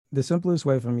The simplest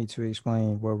way for me to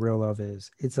explain what real love is,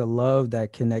 it's a love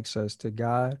that connects us to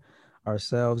God,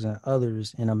 ourselves, and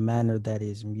others in a manner that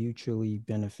is mutually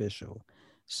beneficial.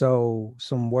 So,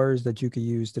 some words that you could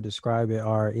use to describe it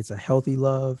are it's a healthy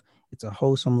love, it's a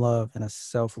wholesome love, and a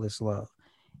selfless love.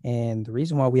 And the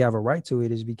reason why we have a right to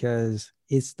it is because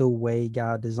it's the way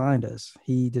God designed us.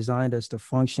 He designed us to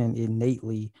function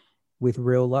innately with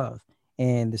real love.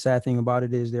 And the sad thing about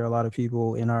it is there are a lot of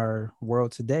people in our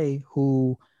world today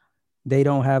who they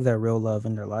don't have that real love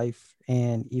in their life.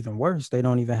 And even worse, they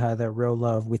don't even have that real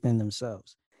love within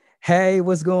themselves. Hey,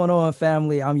 what's going on,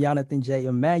 family? I'm Jonathan J.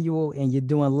 Emmanuel, and you're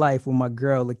doing life with my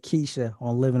girl, Lakeisha,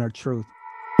 on Living Her Truth.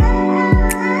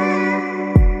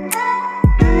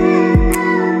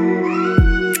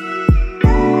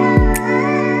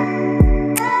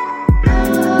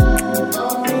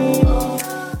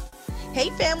 Hey,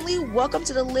 family, welcome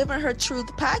to the Living Her Truth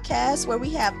podcast, where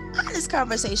we have honest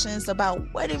conversations about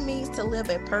what it means to live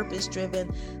a purpose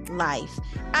driven life.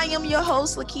 I am your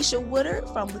host, Lakeisha Woodard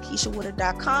from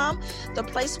LakeishaWoodard.com, the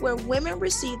place where women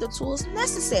receive the tools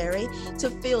necessary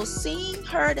to feel seen,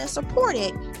 heard, and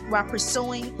supported while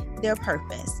pursuing their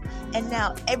purpose. And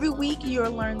now, every week,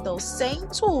 you'll learn those same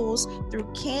tools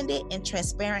through candid and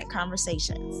transparent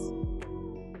conversations.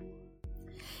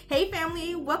 Hey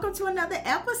family, welcome to another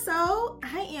episode.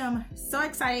 I am so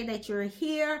excited that you're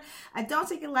here. I don't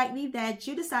take it lightly that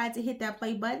you decided to hit that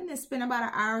play button and spend about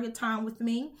an hour of your time with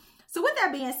me. So with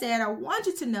that being said, I want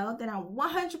you to know that I'm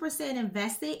 100%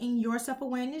 invested in your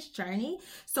self-awareness journey.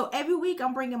 So every week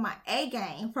I'm bringing my A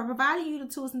game for providing you the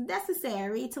tools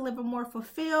necessary to live a more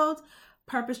fulfilled,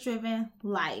 purpose-driven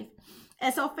life.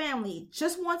 And so family,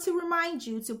 just want to remind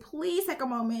you to please take a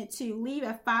moment to leave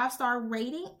a 5-star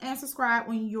rating and subscribe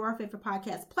on your favorite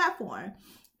podcast platform.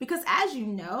 Because as you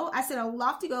know, I set a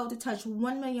lofty goal to touch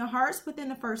 1 million hearts within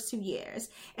the first 2 years.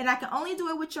 And I can only do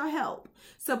it with your help.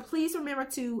 So please remember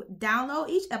to download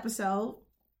each episode,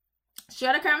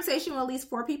 share the conversation with at least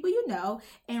 4 people you know,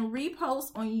 and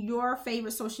repost on your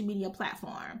favorite social media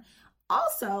platform.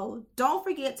 Also, don't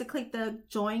forget to click the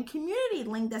join community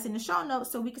link that's in the show notes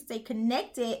so we can stay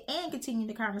connected and continue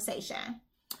the conversation.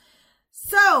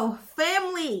 So,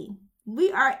 family,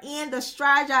 we are in the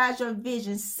Strategize Your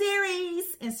Vision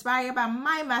series inspired by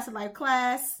my Master Life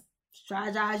class,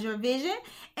 Strategize Your Vision.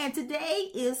 And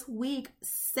today is week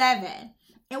 7.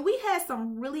 And we had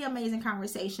some really amazing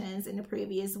conversations in the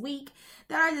previous week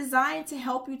that are designed to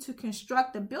help you to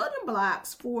construct the building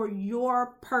blocks for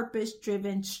your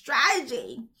purpose-driven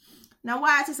strategy. Now,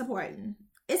 why is this important?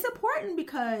 It's important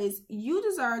because you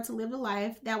deserve to live a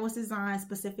life that was designed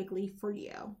specifically for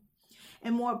you.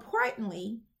 And more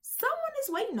importantly, someone is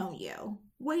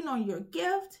waiting on your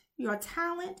gift, your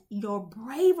talent, your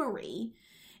bravery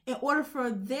in order for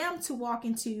them to walk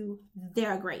into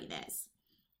their greatness.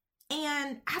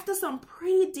 And after some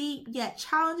pretty deep yet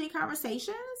challenging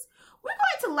conversations, we're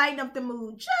going to lighten up the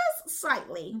mood just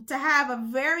slightly to have a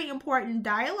very important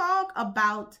dialogue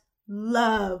about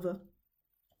love.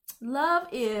 Love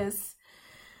is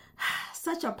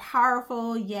such a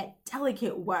powerful yet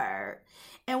delicate word.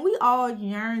 And we all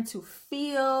yearn to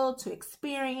feel, to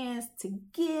experience, to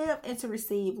give, and to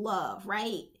receive love,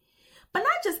 right? But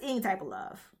not just any type of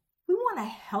love. We want a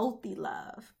healthy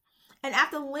love. And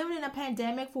after living in a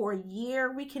pandemic for a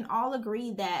year, we can all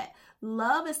agree that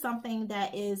love is something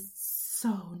that is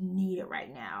so needed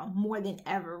right now, more than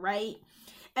ever, right?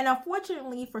 And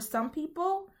unfortunately, for some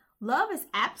people, love is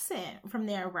absent from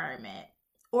their environment,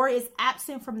 or is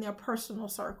absent from their personal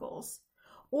circles,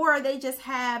 or they just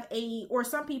have or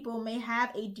some people may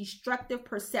have a destructive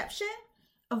perception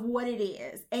of what it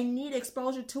is and need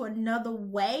exposure to another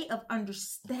way of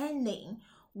understanding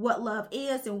what love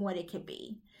is and what it can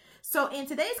be. So in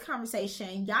today's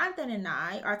conversation, Jonathan and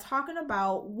I are talking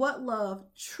about what love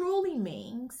truly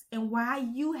means and why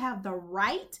you have the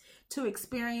right to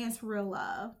experience real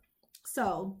love.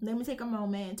 So let me take a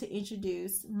moment to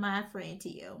introduce my friend to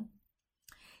you.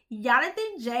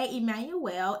 Jonathan J.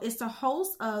 Emmanuel is the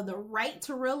host of the Right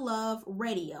to Real Love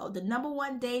Radio, the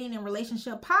 #1 dating and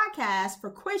relationship podcast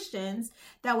for Christians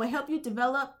that will help you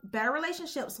develop better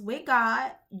relationships with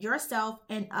God, yourself,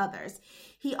 and others.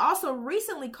 He also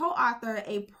recently co-authored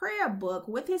a prayer book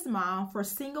with his mom for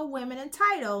single women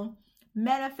entitled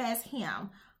Manifest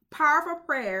Him, Powerful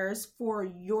Prayers for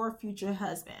Your Future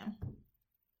Husband.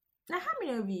 Now, how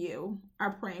many of you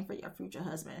are praying for your future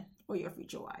husband or your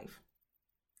future wife?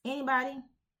 Anybody?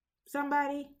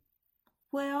 Somebody?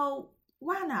 Well,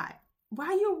 why not? Why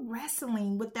are you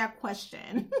wrestling with that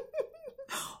question?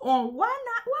 On why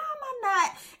am I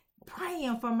not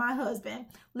praying for my husband?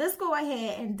 Let's go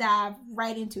ahead and dive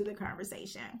right into the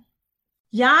conversation.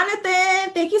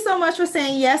 Jonathan, thank you so much for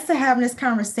saying yes to having this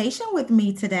conversation with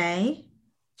me today.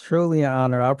 Truly an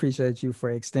honor. I appreciate you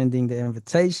for extending the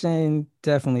invitation.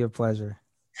 Definitely a pleasure.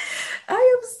 I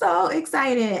am so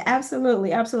excited.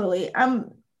 Absolutely. Absolutely.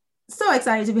 I'm so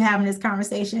excited to be having this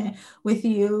conversation with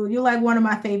you. You're like one of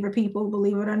my favorite people,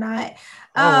 believe it or not.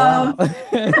 Oh, wow.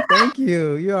 Thank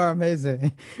you. You are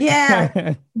amazing.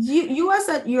 Yeah. You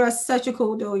are such a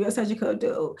cool dude. You're such a cool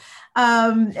dude.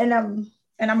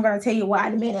 And I'm going to tell you why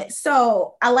in a minute.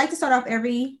 So I like to start off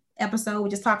every episode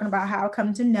with just talking about how I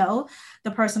come to know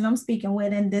the person I'm speaking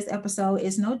with. And this episode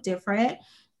is no different.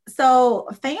 So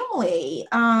family,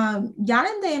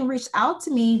 Jonathan reached out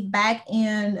to me back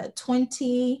in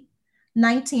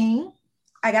 2019.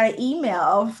 I got an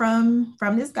email from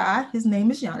this guy. His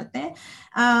name is Jonathan,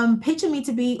 pitching me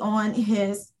to be on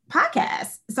his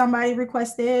podcast. Somebody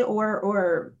requested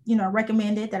or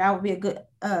recommended that I would be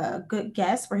a good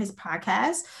guest for his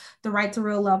podcast, the Right to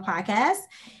Real Love podcast,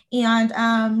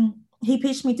 and he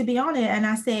pitched me to be on it, and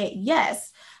I said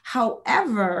yes.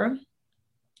 However,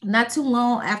 not too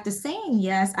long after saying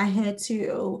yes, I had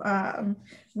to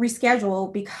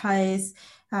reschedule because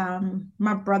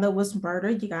my brother was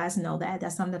murdered. You guys know that.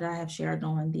 That's something that I have shared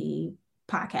on the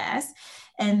podcast.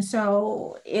 And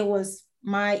so it was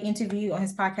my interview on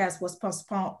his podcast was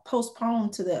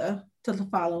postponed to the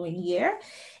following year.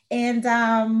 And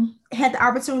had the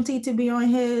opportunity to be on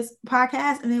his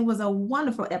podcast. And it was a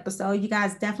wonderful episode. You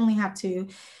guys definitely have to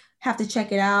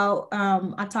check it out.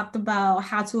 I talked about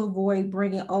how to avoid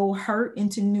bringing old hurt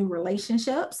into new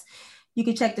relationships. You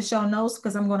can check the show notes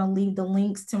because I'm going to leave the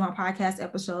links to my podcast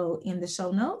episode in the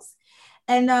show notes.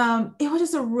 And it was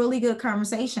just a really good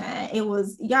conversation. It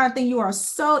was, Jonathan, you are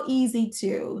so easy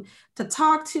to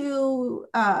talk to.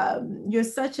 You're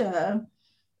such a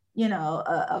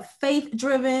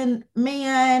faith-driven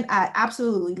man. I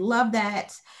absolutely love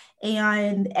that.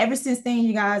 And ever since then,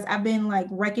 you guys, I've been like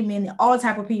recommending all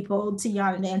type of people to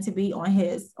Jonathan to be on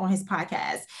his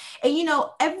podcast. And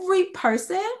every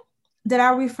person that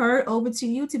I referred over to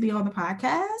you to be on the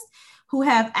podcast who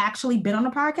have actually been on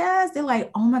the podcast, they're like,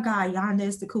 oh my God, Jonathan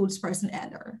is the coolest person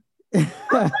ever. I'm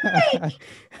glad.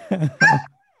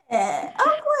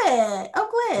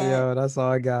 Yo, that's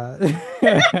all I got.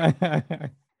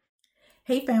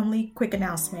 Hey family, quick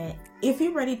announcement. If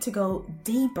you're ready to go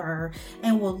deeper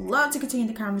and would love to continue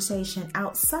the conversation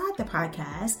outside the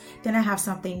podcast, then I have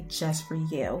something just for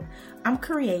you. I'm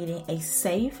creating a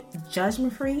safe,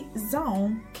 judgment-free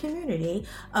zone community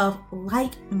of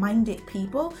like-minded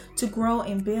people to grow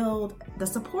and build the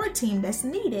support team that's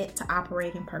needed to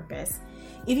operate in purpose.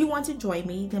 If you want to join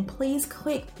me, then please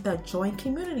click the join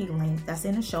community link that's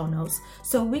in the show notes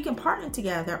so we can partner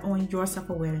together on your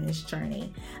self-awareness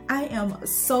journey. I am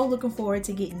so looking forward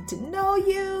to getting to know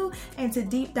you and to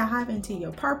deep dive into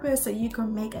your purpose so you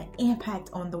can make an impact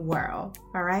on the world.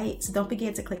 All right. So don't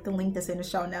forget to click the link that's in the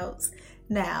show notes.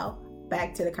 Now,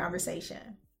 back to the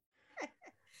conversation.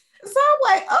 So I'm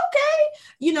like, okay,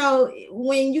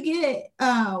 when you get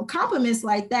compliments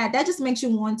like that, that just makes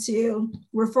you want to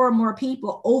refer more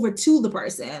people over to the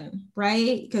person,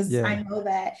 right? Because I know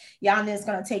that Jan is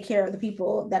going to take care of the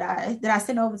people that I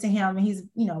send over to him, and he's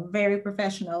very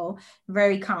professional,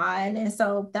 very kind, and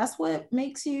so that's what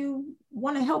makes you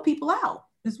want to help people out.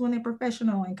 Is when they're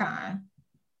professional and kind.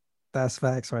 That's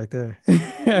facts right there.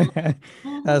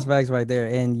 That's facts right there.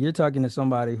 And you're talking to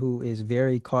somebody who is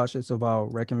very cautious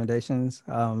about recommendations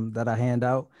that I hand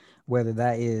out, whether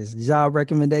that is job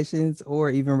recommendations or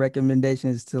even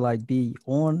recommendations to like be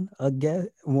on a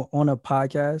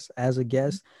podcast as a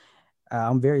guest.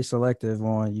 I'm very selective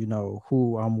on,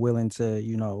 who I'm willing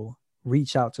to,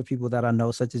 reach out to people that I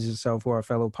know, such as yourself, who are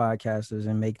fellow podcasters,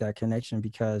 and make that connection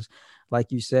because,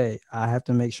 like you said, I have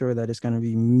to make sure that it's going to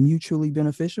be mutually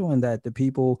beneficial and that the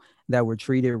people that were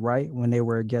treated right when they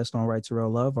were a guest on Right to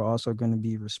Real Love are also going to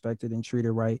be respected and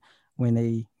treated right when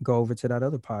they go over to that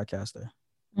other podcaster.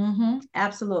 Mm-hmm.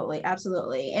 Absolutely.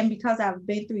 Absolutely. And because I've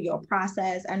been through your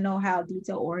process, I know how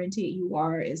detail oriented you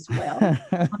are as well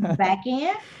on the back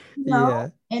end. Yeah.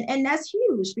 And that's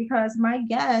huge because my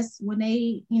guests, when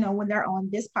they, when they're on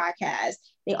this podcast,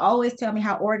 they always tell me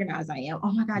how organized I am.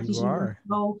 Oh my God, you are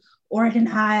so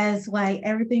organized. Like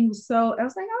everything was so, I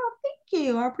was like, oh, thank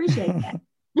you. I appreciate that.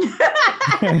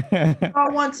 I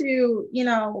want to,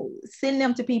 send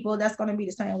them to people that's going to be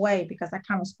the same way because I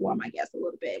kind of spoil my guests a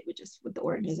little bit with the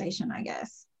organization, I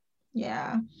guess.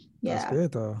 Yeah. That's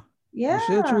good though. Yeah. You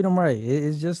should treat them right.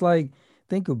 It's just like,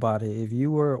 think about it. If you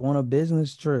were on a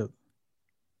business trip,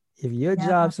 if your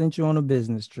job sent you on a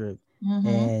business trip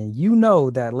and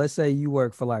that, let's say you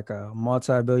work for like a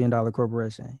multi-billion-dollar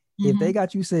corporation, if they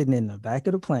got you sitting in the back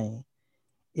of the plane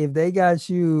if they got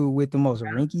you with the most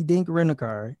rinky-dink rental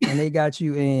car and they got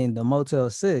you in the Motel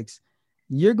 6,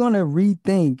 you're going to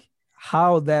rethink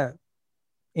how that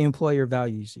employer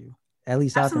values you. At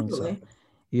least I think so.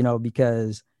 Absolutely.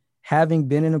 Because having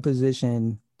been in a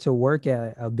position to work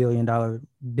at a $1 billion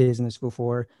business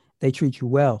before, they treat you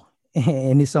well.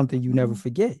 And it's something you never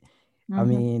forget. I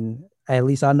mean, at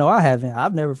least I know I haven't.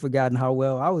 I've never forgotten how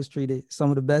well I was treated. Some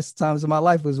of the best times of my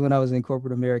life was when I was in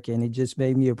corporate America, and it just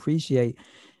made me appreciate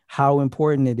how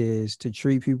important it is to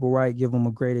treat people right, give them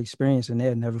a great experience, and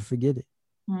they'll never forget it.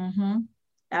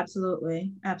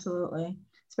 Absolutely. Absolutely.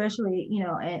 Especially,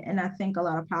 and I think a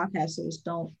lot of podcasters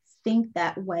don't think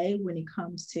that way when it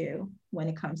comes to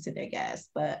their guests,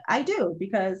 but I do,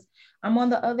 because I'm on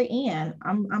the other end.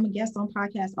 I'm a guest on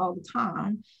podcasts all the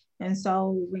time. And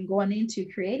so when going into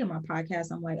creating my podcast,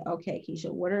 I'm like, okay,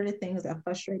 Keisha, what are the things that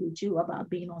frustrated you about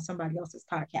being on somebody else's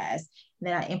podcast? And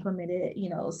then I implemented,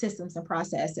 systems and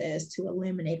processes to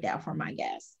eliminate that for my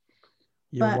guests.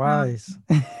 You're wise.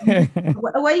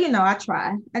 Well, I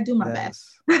try. I do my best.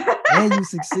 And you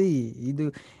succeed. You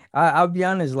do. I'll be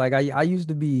honest, like I used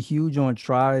to be huge on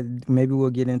try. Maybe we'll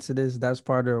get into this. That's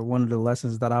part of one of the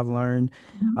lessons that I've learned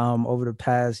over the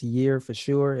past year for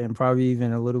sure, and probably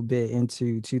even a little bit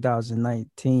into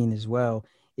 2019 as well,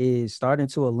 is starting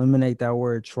to eliminate that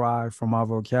word try from our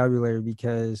vocabulary,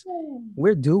 because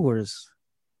we're doers.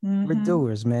 We're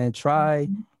doers, man. Try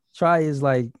is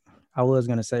like, I was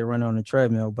going to say run on a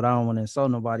treadmill, but I don't want to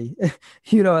insult nobody.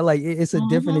 Like it's a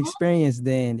different experience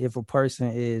than if a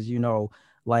person is,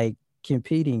 like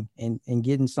competing and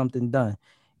getting something done,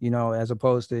 as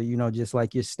opposed to, just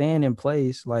like you're staying in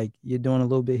place, like you're doing a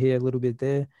little bit here, a little bit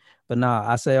there. But nah,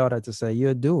 I say all that to say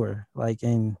you're a doer, like,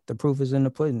 and the proof is in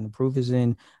the pudding. The proof is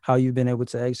in how you've been able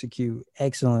to execute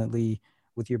excellently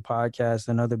with your podcast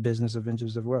and other business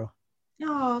ventures as well.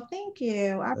 Oh, thank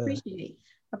you. I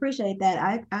appreciate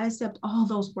that. I accept all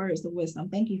those words of wisdom.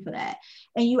 Thank you for that.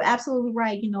 And you're absolutely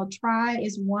right. Try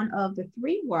is one of the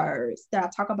 3 words that I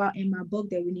talk about in my book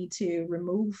that we need to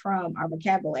remove from our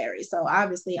vocabulary. So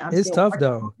obviously it's tough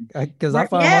though, because I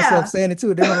find myself saying it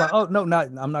too. Then I'm like, oh no,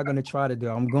 I'm not going to try to do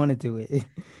it. I'm going to do it.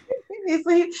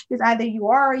 It's either you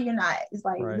are or you're not. It's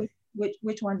like,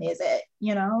 which one is it?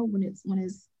 When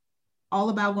it's all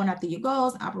about going after your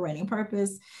goals, operating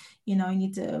purpose, you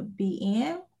need to be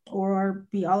in, or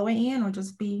be all the way in, or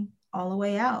just be all the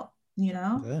way out,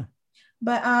 Yeah.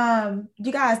 But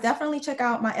you guys definitely check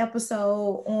out my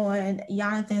episode on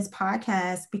Jonathan's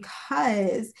podcast,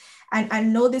 because I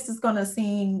know this is gonna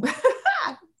seem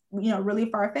really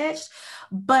far-fetched,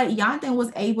 but Jonathan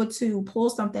was able to pull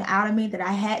something out of me that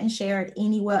I hadn't shared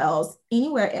anywhere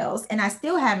else, and I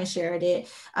still haven't shared it.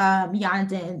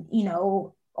 Jonathan,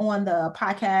 on the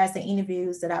podcast and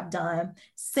interviews that I've done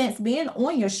since being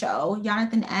on your show,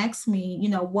 Jonathan asked me,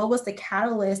 what was the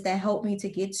catalyst that helped me to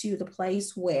get to the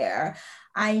place where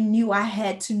I knew I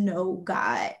had to know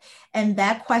God? And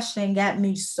that question got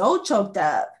me so choked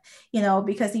up,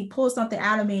 because he pulled something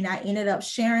out of me, and I ended up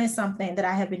sharing something that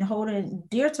I have been holding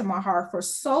dear to my heart for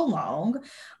so long.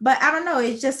 But I don't know,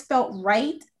 it just felt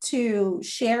right to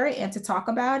share it and to talk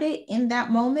about it in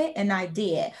that moment, and I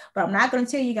did. But I'm not going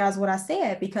to tell you guys what I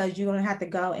said, because you're going to have to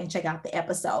go and check out the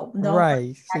episode.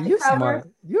 Right. So you're smart.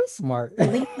 You're smart. The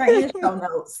links are in the show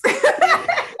notes.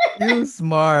 You're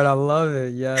smart. I love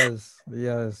it. Yes.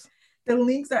 The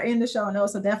links are in the show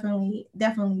notes, so definitely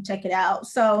check it out.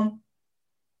 So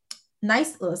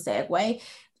nice little segue.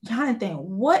 Jonathan,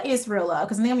 what is real love?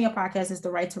 Because the name of your podcast is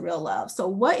The Right to Real Love. So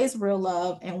what is real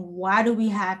love, and why do we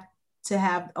have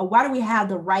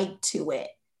the right to it?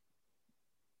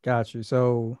 Got you.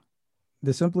 So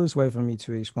the simplest way for me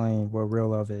to explain what real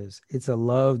love is, it's a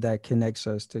love that connects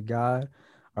us to God,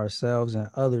 ourselves, and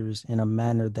others in a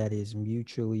manner that is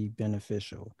mutually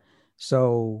beneficial.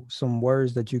 So some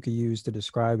words that you could use to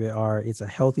describe it are, it's a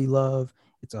healthy love,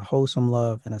 it's a wholesome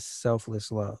love, and a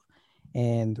selfless love.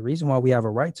 And the reason why we have a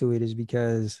right to it is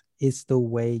because it's the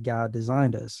way God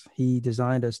designed us. He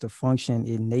designed us to function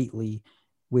innately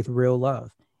with real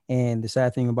love. And the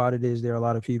sad thing about it is there are a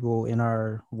lot of people in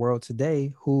our world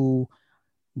today who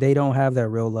they don't have that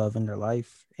real love in their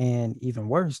life. And even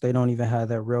worse, they don't even have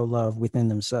that real love within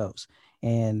themselves.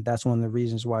 And that's one of the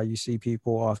reasons why you see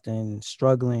people often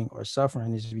struggling or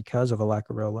suffering, is because of a lack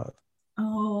of real love.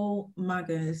 Oh my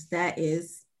goodness, that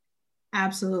is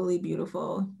absolutely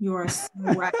beautiful. You are so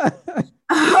right.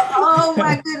 Oh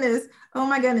my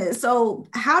goodness. So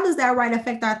how does that right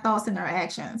affect our thoughts and our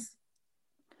actions?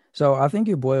 So I think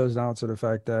it boils down to the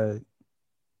fact that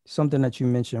something that you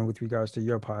mentioned with regards to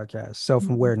your podcast,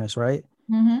 self-awareness, right?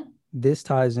 this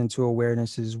ties into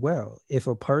awareness as well. If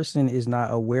a person is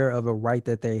not aware of a right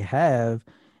that they have,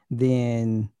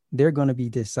 then they're going to be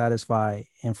dissatisfied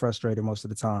and frustrated most of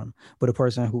the time. But a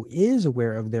person who is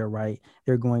aware of their right,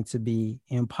 they're going to be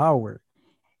empowered.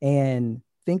 And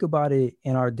think about it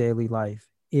in our daily life.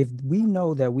 If we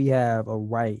know that we have a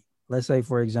right, let's say,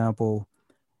 for example,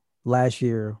 last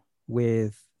year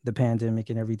with the pandemic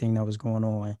and everything that was going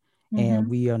on, and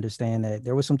we understand that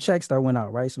there were some checks that went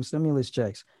out, right? Some stimulus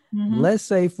checks. Let's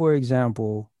say, for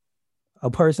example,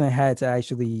 a person had to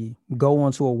actually go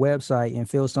onto a website and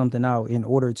fill something out in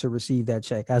order to receive that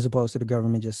check, as opposed to the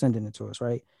government just sending it to us,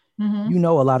 right? You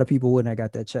know, a lot of people wouldn't have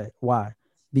got that check. Why?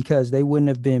 Because they wouldn't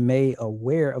have been made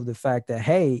aware of the fact that,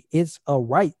 hey, it's a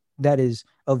right that is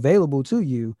available to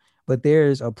you, but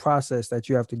there's a process that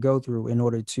you have to go through in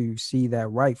order to see that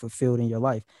right fulfilled in your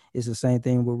life. It's the same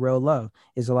thing with real love.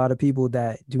 It's a lot of people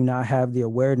that do not have the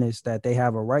awareness that they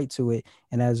have a right to it.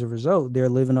 And as a result, they're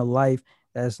living a life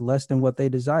that's less than what they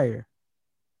desire.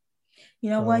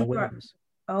 You know what?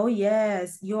 Oh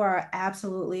yes, you're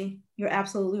absolutely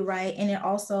right. And it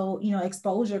also, you know,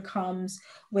 exposure comes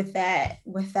with that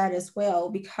as well,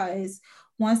 because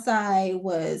once I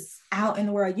was out in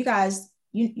the world, you guys,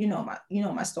 you know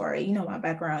my story, you know my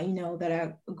background, you know that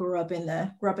I grew up in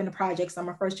the projects. I'm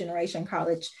a first generation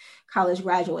college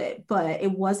graduate, but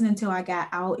it wasn't until I got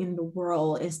out in the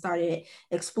world and started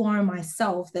exploring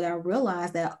myself that I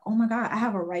realized that, oh my God, I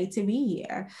have a right to be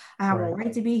here. I have a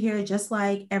right to be here just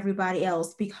like everybody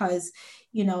else, because,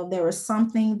 you know, there was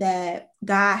something that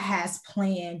God has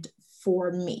planned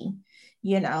for me.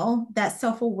 You know, that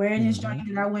self-awareness journey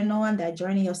that I went on, that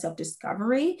journey of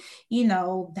self-discovery, you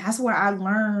know, that's where I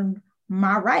learned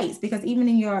my rights. Because even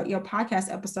in your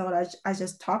podcast episode, I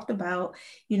just talked about,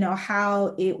 you know,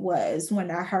 how it was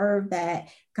when I heard that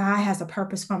God has a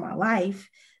purpose for my life,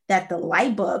 that the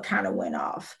light bulb kind of went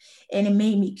off, and it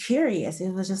made me curious. It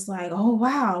was just like, oh,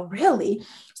 wow, really?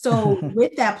 So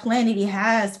with that plan that he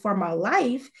has for my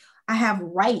life, I have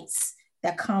rights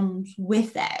that comes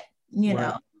with that, you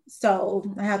know? So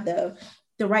I have the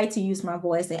right to use my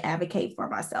voice and advocate for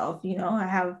myself. You know, I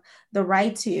have the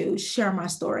right to share my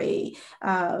story,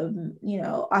 you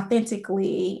know,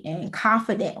 authentically and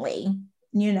confidently,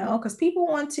 you know, because people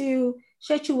want to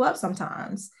shut you up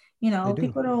sometimes. You know,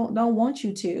 people don't want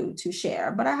you to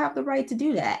share, but I have the right to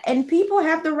do that. And people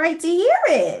have the right to hear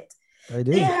it.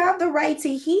 They have the right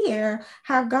to hear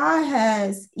how God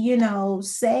has, you know,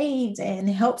 saved and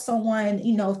helped someone,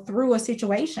 you know, through a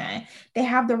situation. They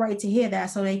have the right to hear that,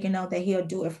 so they can know that he'll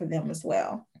do it for them as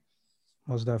well.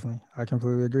 Most definitely. I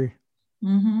completely agree.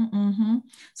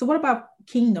 So what about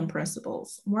kingdom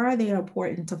principles? Why are they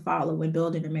important to follow when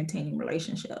building and maintaining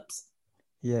relationships?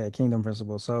 Yeah, kingdom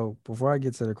principles. So before I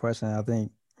get to the question, I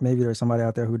think maybe there's somebody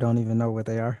out there who don't even know what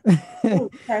they are.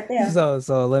 Right there.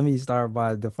 So let me start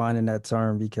by defining that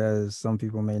term, because some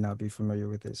people may not be familiar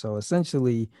with it. So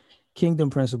essentially, kingdom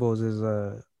principles is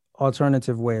a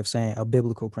alternative way of saying a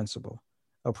biblical principle,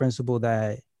 a principle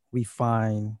that we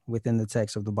find within the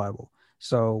text of the Bible.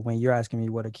 So when you're asking me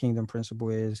what a kingdom principle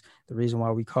is, the reason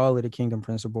why we call it a kingdom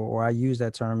principle, or I use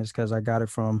that term, is because I got it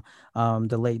from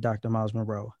the late Dr. Miles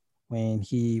Monroe. When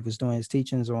he was doing his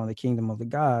teachings on the kingdom of the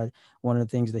God, one of the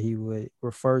things that he would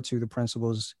refer to the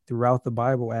principles throughout the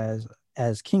Bible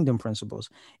as kingdom principles.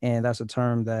 And that's a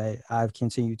term that I've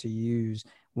continued to use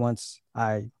once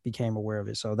I became aware of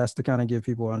it. So that's to kind of give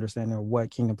people an understanding of what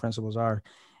kingdom principles are.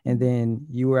 And then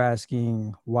you were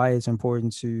asking why it's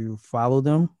important to follow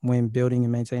them when building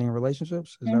and maintaining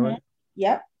relationships. Is that right?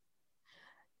 Yep.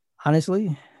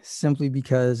 Honestly, simply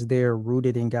because they're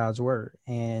rooted in God's word.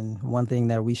 And one thing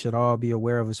that we should all be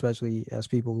aware of, especially as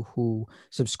people who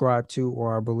subscribe to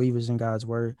or are believers in God's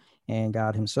word and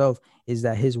God himself, is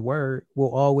that his word will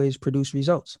always produce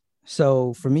results.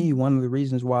 So for me, one of the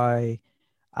reasons why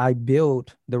I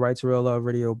built the Right to Real Love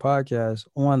Radio podcast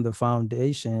on the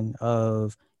foundation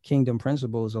of kingdom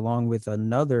principles, along with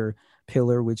another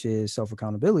pillar, which is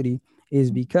self-accountability, is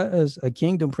because a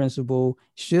kingdom principle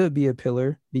should be a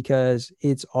pillar, because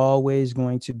it's always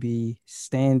going to be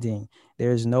standing.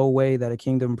 There's no way that a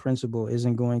kingdom principle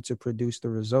isn't going to produce the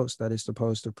results that it's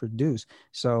supposed to produce.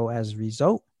 So as a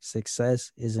result,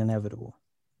 success is inevitable.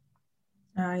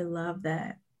 I love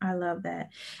that.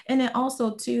 And then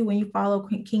also too, when you follow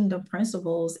kingdom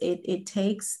principles, it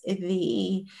takes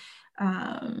the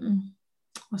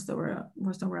what's the word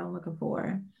I'm looking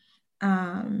for?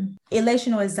 It lets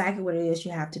you know exactly what it is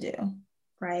you have to do,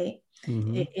 right?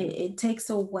 It takes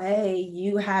away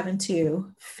you having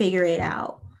to figure it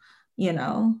out, you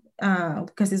know,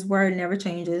 because his word never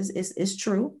changes. It's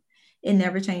true. It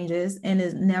never changes, and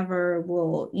it never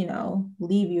will,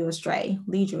 lead you astray.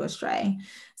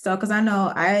 So, because I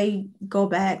know I go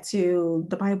back to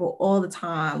the Bible all the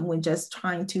time when just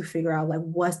trying to figure out like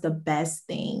what's the best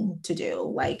thing to do,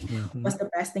 like what's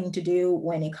the best thing to do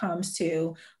when it comes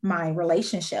to my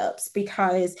relationships,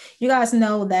 because you guys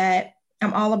know that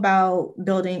I'm all about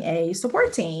building a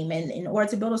support team. And in order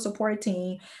to build a support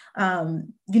team,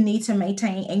 you need to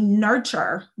maintain and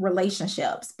nurture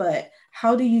relationships. But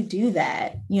how do you do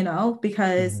that?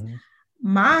 Because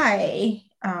my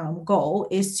goal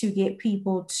is to get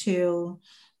people to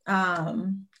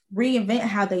reinvent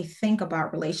how they think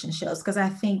about relationships. Because I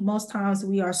think most times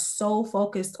we are so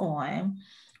focused on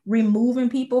removing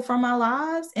people from our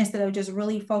lives instead of just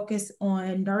really focus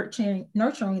on nurturing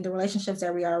the relationships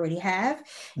that we already have,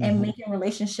 and making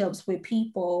relationships with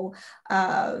people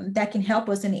that can help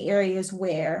us in the areas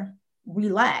where we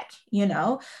lack,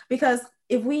 because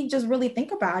if we just really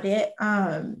think about it,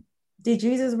 did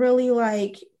Jesus really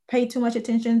like pay too much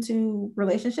attention to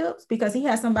relationships? Because he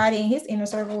had somebody in his inner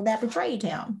circle that betrayed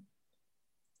him,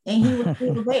 and he was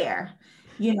still there.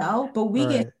 But we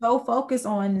get so focused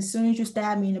on, as soon as you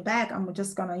stab me in the back, I'm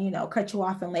just gonna, cut you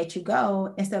off and let you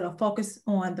go, instead of focus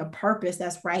on the purpose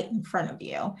that's right in front of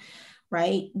you,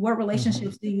 right? What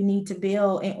relationships do you need to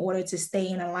build in order to stay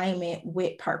in alignment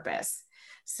with purpose?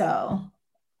 So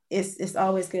it's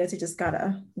always good to just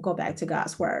gotta go back to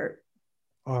God's word.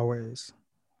 Always.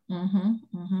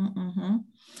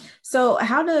 So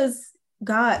how does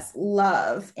God's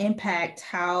love impact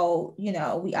how,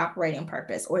 we operate in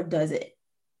purpose, or does it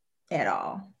at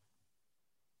all?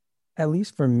 At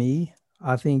least for me,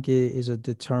 I think it is a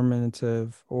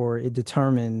determinative, or it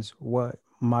determines what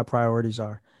my priorities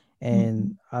are.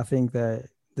 And I think that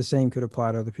the same could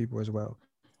apply to other people as well.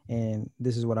 And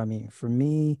this is what I mean. For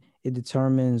me, it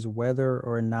determines whether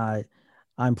or not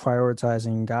I'm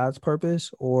prioritizing God's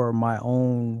purpose or my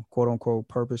own quote unquote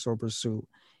purpose or pursuit.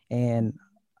 And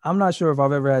I'm not sure if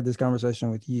I've ever had this conversation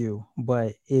with you,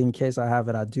 but in case I have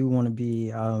it, I do want to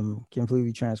be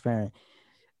completely transparent.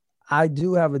 I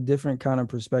do have a different kind of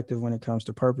perspective when it comes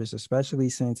to purpose, especially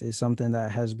since it's something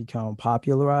that has become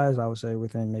popularized, I would say,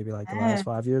 within maybe like the last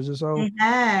 5 years or so.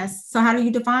 Yes. So how do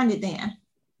you define it then?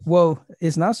 Well,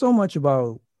 it's not so much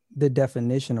about the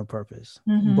definition of purpose,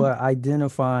 but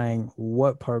identifying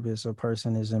what purpose a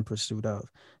person is in pursuit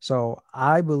of. So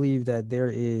I believe that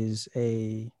there is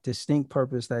a distinct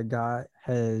purpose that God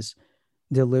has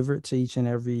delivered to each and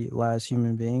every last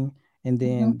human being. And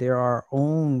then there are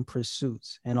own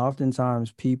pursuits. And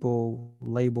oftentimes people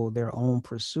label their own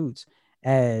pursuits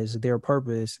as their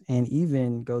purpose, and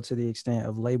even go to the extent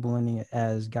of labeling it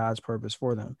as God's purpose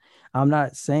for them. I'm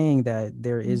not saying that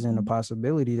there isn't a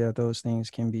possibility that those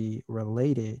things can be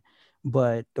related,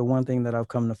 but the one thing that I've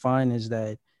come to find is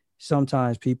that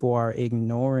sometimes people are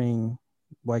ignoring,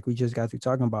 like we just got through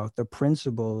talking about, the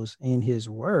principles in his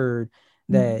word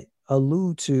that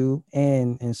allude to,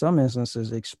 and in some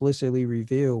instances explicitly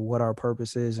reveal, what our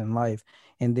purpose is in life.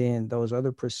 And then those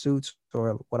other pursuits,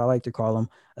 or what I like to call them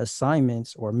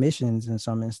assignments or missions in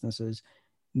some instances,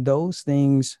 those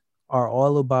things are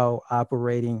all about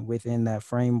operating within that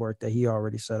framework that he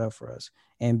already set up for us,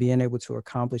 and being able to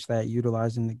accomplish that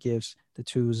utilizing the gifts, the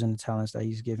tools, and the talents that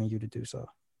he's given you to do so.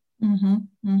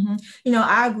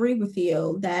 I agree with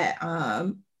you that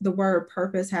the word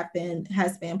purpose has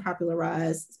been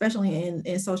popularized, especially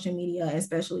in social media,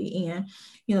 especially in,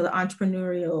 the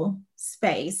entrepreneurial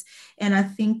space. And I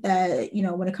think that,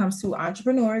 when it comes to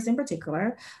entrepreneurs in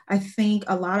particular, I think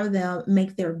a lot of them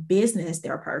make their business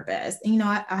their purpose. And,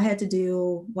 I had to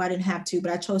do, well, I didn't have to,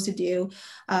 but I chose to do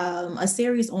a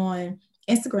series on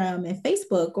Instagram and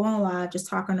Facebook, going live, just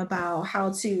talking about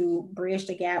how to bridge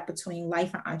the gap between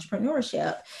life and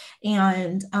entrepreneurship.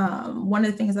 And one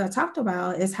of the things that I talked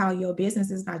about is how your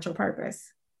business is not your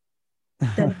purpose.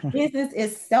 The business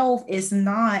itself is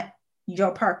not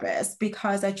your purpose,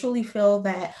 because I truly feel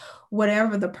that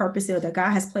whatever the purpose is that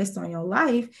God has placed on your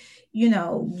life,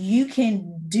 you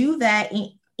can do that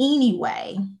in any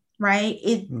way, right?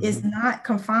 It is not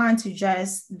confined to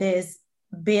just this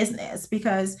business,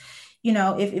 because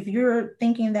if you're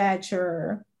thinking that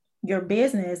your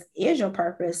business is your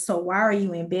purpose, so why are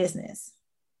you in business?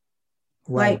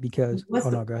 Right. Like, because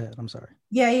no, go ahead. I'm sorry.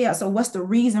 Yeah. So what's the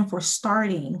reason for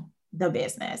starting the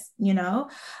business?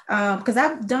 Because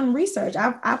I've done research.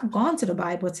 I've gone to the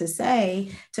Bible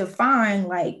to find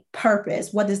like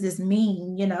purpose. What does this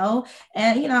mean?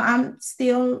 And I'm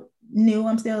still new.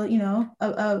 I'm still,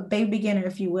 a baby beginner,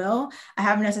 if you will. I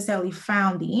haven't necessarily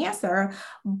found the answer,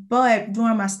 but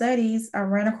during my studies, I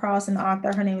ran across an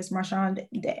author. Her name is Marshawn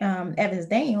Evans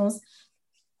Daniels.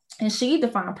 And she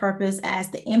defined purpose as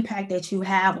the impact that you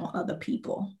have on other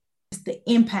people. It's the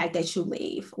impact that you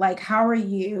leave. Like, how are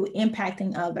you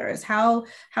impacting others? How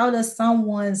does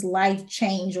someone's life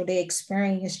change or their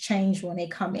experience change when they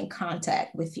come in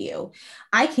contact with you?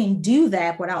 I can do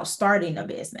that without starting a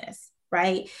business.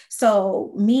 Right.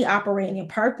 So me operating in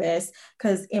purpose,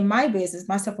 because in my business,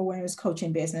 my self-awareness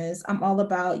coaching business, I'm all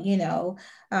about,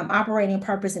 operating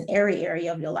purpose in every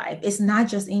area of your life. It's not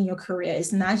just in your career.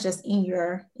 It's not just in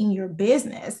your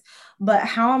business, but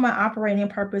how am I operating in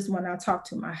purpose when I talk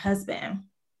to my husband?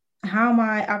 How am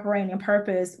I operating in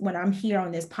purpose when I'm here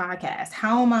on this podcast?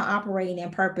 How am I operating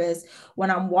in purpose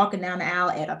when I'm walking down the aisle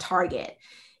at a Target?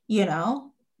 You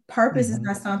know, purpose is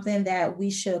not something that we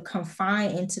should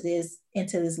confine into this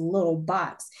little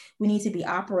box. We need to be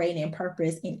operating in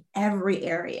purpose in every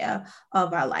area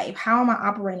of our life. How am I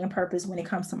operating in purpose when it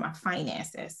comes to my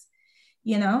finances?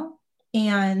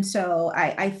 And so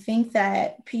I think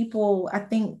that people, I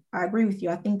agree with you.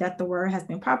 I think that the word has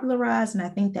been popularized, and I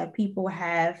think that people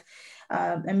have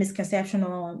a misconception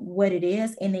on what it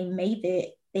is, and they've made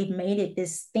it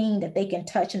this thing that they can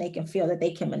touch and they can feel, that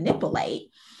they can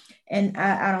manipulate. And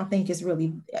I don't think it's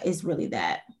really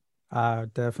that. I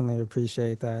definitely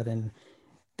appreciate that. And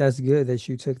that's good that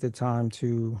you took the time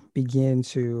to begin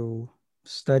to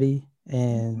study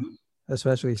and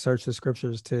especially search the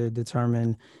scriptures to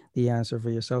determine the answer for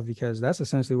yourself, because that's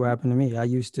essentially what happened to me. I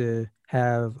used to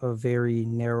have a very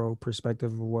narrow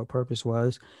perspective of what purpose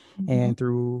was. And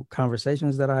through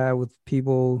conversations that I had with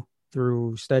people,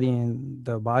 through studying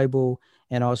the Bible,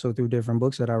 and also through different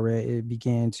books that I read, it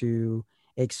began to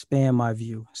expand my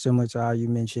view, similar to how you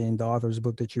mentioned the author's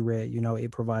book that you read,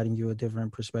 it providing you a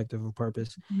different perspective of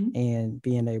purpose and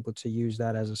being able to use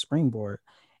that as a springboard,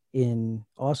 in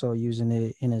also using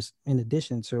it in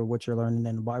addition to what you're learning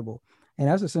in the Bible. And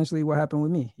that's essentially what happened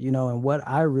with me, and what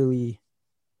I really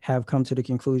have come to the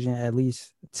conclusion, at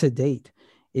least to date,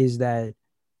 is that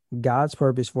God's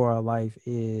purpose for our life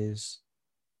is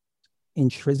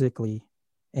intrinsically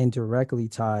and directly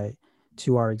tied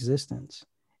to our existence.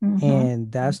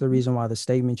 And that's the reason why the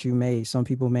statement you made, some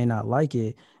people may not like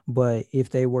it, but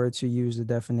if they were to use the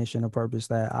definition of purpose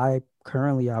that I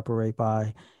currently operate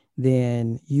by,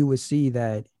 then you would see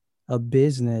that a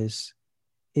business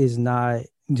is not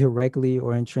directly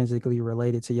or intrinsically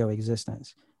related to your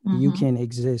existence. You can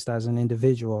exist as an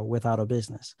individual without a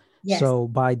business. Yes. So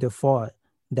by default,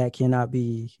 that cannot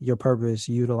be your purpose,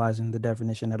 utilizing the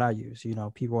definition that I use.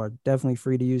 People are definitely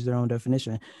free to use their own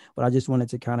definition, but I just wanted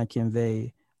to kind of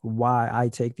convey why I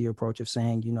take the approach of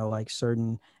saying, like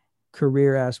certain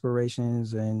career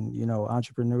aspirations and,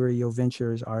 entrepreneurial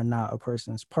ventures are not a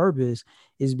person's purpose,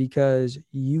 is because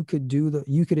you could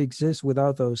exist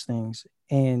without those things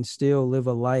and still live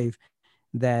a life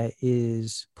that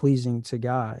is pleasing to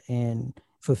God and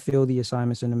fulfill the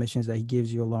assignments and the missions that he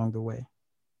gives you along the way.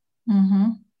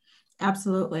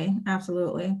 Absolutely.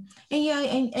 And yeah,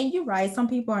 and you're right. Some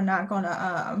people are not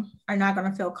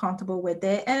gonna feel comfortable with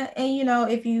it. And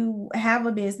if you have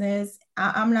a business,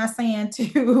 I'm not saying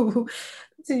to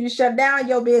shut down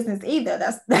your business either.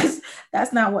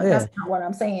 That's not what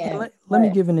I'm saying. Let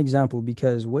me give an example,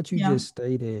 because what you just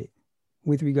stated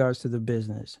with regards to the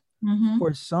business,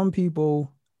 for some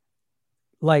people,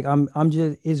 like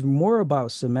it's more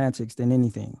about semantics than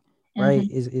anything, right?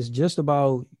 It's just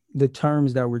about the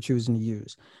terms that we're choosing to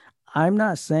use. I'm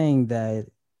not saying that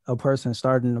a person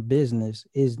starting a business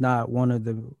is not one of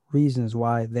the reasons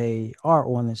why they are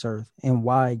on this earth and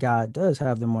why God does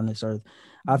have them on this earth.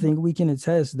 I think we can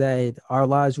attest that our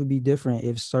lives would be different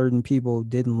if certain people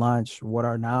didn't launch what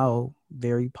are now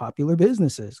very popular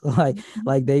businesses.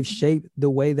 Like they've shaped the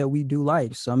way that we do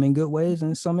life, some in good ways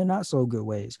and some in not so good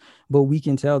ways. But we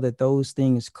can tell that those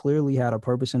things clearly had a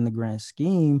purpose in the grand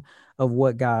scheme of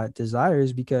what God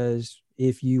desires, because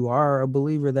if you are a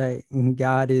believer that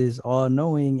God is all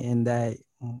knowing and that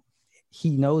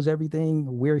he knows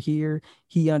everything, we're here,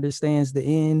 he understands the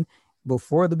end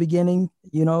before the beginning,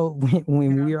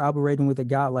 when we're operating with a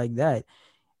God like that,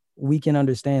 we can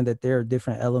understand that there are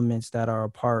different elements that are a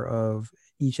part of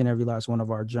each and every last one of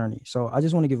our journey. So I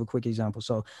just want to give a quick example.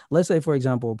 So let's say, for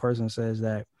example, a person says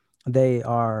that they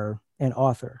are an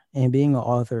author and being an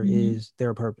author is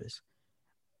their purpose.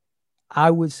 I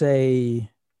would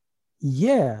say,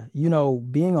 yeah,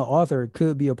 being an author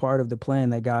could be a part of the plan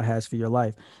that God has for your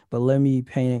life. But let me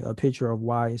paint a picture of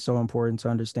why it's so important to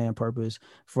understand purpose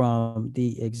from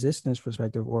the existence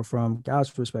perspective or from God's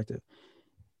perspective.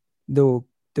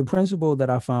 The principle that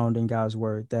I found in God's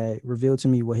word that revealed to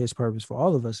me what his purpose for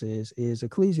all of us is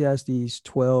Ecclesiastes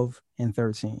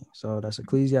 12:13. So that's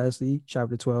Ecclesiastes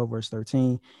chapter 12, verse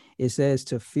 13. It says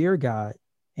to fear God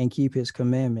and keep his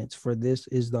commandments, for this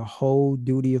is the whole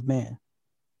duty of man.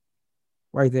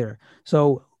 Right there.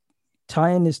 So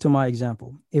tying this to my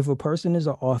example, if a person is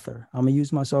an author, I'm going to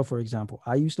use myself for example.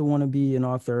 I used to want to be an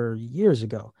author years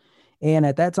ago. And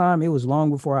at that time, it was long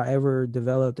before I ever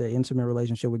developed an intimate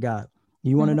relationship with God.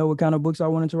 You want to know what kind of books I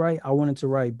wanted to write? I wanted to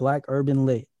write Black urban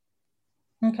lit.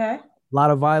 Okay. A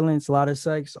lot of violence, a lot of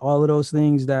sex, all of those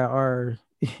things that are,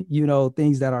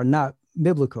 things that are not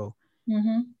biblical.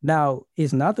 Now,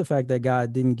 it's not the fact that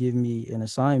God didn't give me an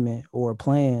assignment or a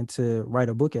plan to write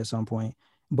a book at some point.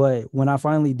 But when I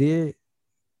finally did,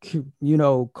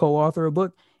 co-author a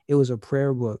book, it was a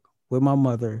prayer book with my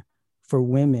mother for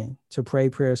women to pray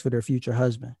prayers for their future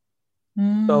husband.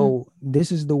 So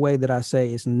this is the way that I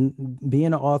say it's being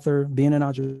an author, being an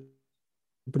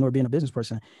entrepreneur, being a business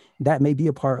person, that may be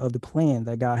a part of the plan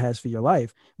that God has for your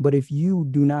life. But if you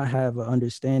do not have an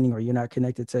understanding or you're not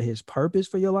connected to his purpose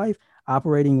for your life,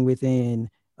 operating within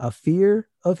a fear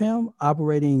of him,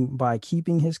 operating by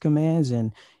keeping his commands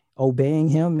and obeying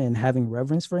him and having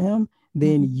reverence for him,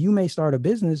 then you may start a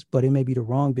business, but it may be the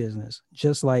wrong business.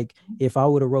 Just like if I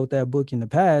would have wrote that book in the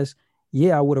past,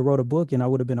 yeah, I would have wrote a book and I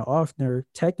would have been an author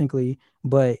technically,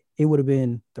 but it would have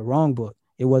been the wrong book.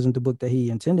 It wasn't the book that he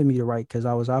intended me to write because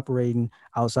I was operating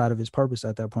outside of his purpose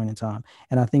at that point in time.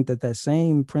 And I think that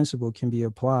same principle can be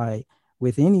applied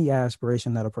with any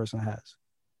aspiration that a person has.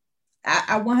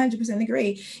 I 100%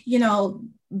 agree.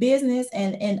 Business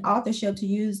and authorship, to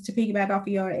piggyback off of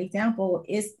your example,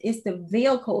 it's the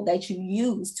vehicle that you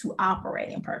use to operate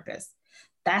in purpose.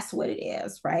 That's what it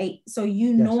is, right? So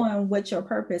knowing what your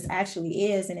purpose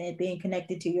actually is and it being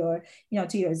connected to your,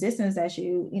 to your existence, as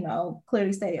you,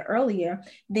 clearly stated earlier,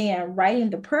 then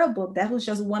writing the prayer book, that was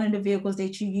just one of the vehicles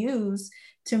that you use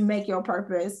to make your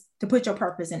purpose, to put your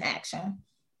purpose in action.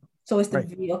 So it's the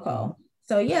vehicle.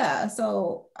 So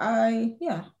I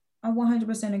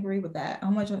 100% agree with that. I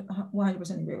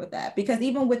 100% agree with that, because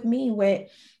even with me, with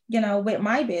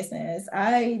my business,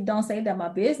 I don't say that my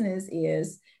business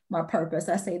is my purpose.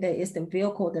 I say that it's the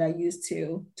vehicle that I use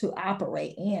to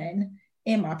operate in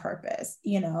my purpose.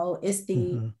 It's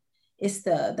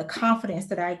the confidence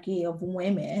that I give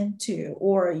women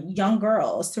or young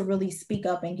girls to really speak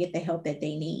up and get the help that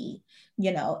they need.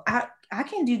 I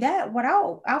can do that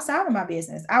outside of my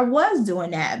business. I was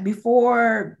doing that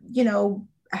before,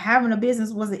 having a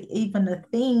business wasn't even a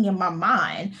thing in my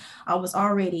mind. I was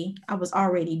already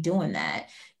doing that,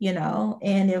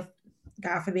 and if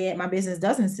God forbid my business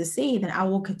doesn't succeed, then I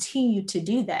will continue to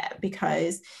do that,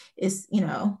 because it's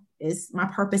my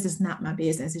purpose is not my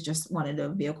business. It's just one of the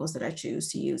vehicles that I choose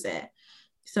to use it.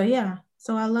 So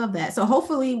I love that. So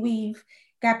hopefully we've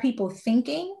got people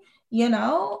thinking,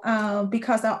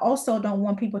 because I also don't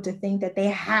want people to think that they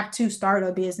have to start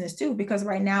a business too, because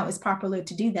right now it's popular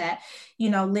to do that,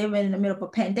 living in the middle of a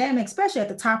pandemic, especially at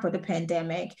the top of the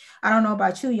pandemic. I don't know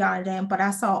about you, Yarden, but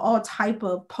I saw all type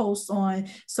of posts on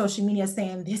social media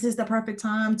saying this is the perfect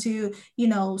time to,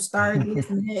 start a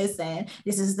business, and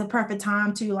this is the perfect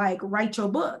time to write your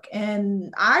book.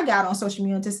 And I got on social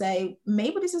media to say,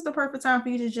 maybe this is the perfect time for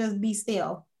you to just be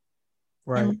still.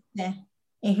 Right.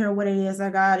 And hear what it is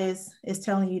that God is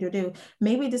telling you to do.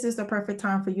 Maybe this is the perfect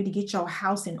time for you to get your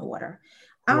house in order.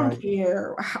 I don't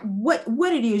care what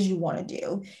it is you want to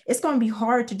do. It's going to be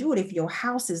hard to do it if your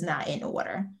house is not in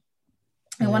order.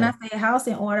 And when I say house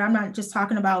in order, I'm not just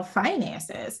talking about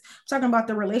finances. I'm talking about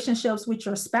the relationships with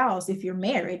your spouse. If you're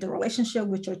married, the relationship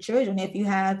with your children, if you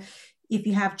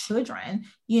have children,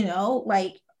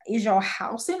 is your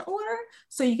house in order?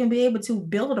 So you can be able to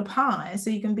build upon, so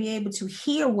you can be able to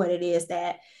hear what it is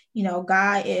that,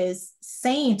 God is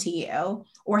saying to you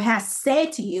or has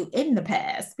said to you in the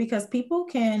past, because people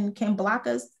can block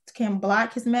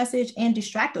his message and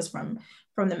distract us from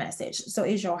the message. So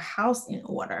is your house in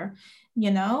order,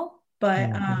 But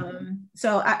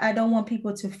so I don't want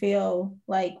people to feel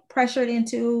pressured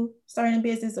into starting a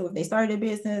business, or if they started a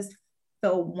business,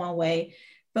 feel one way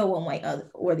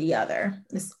or the other.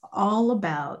 It's all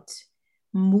about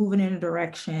moving in a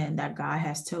direction that God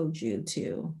has told you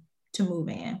to move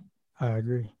in. I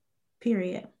agree.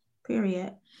 Period.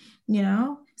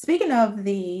 Speaking of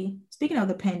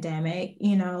the pandemic,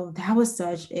 that was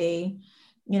such a,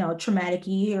 traumatic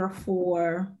year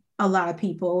for a lot of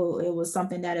people. It was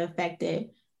something that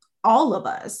affected all of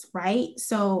us, right?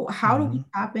 So how do we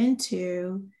tap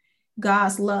into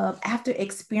God's love after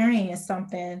experiencing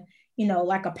something,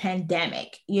 like a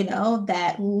pandemic,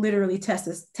 that literally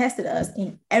tested us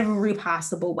in every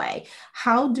possible way?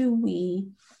 How do we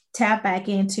tap back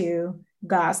into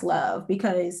God's love?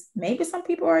 Because maybe some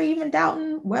people are even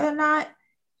doubting whether or not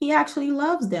he actually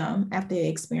loves them after they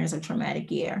experience a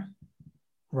traumatic year.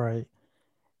 Right.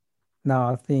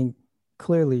 Now, I think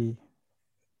clearly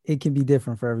it can be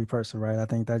different for every person, right? I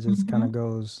think that just kind of Mm-hmm.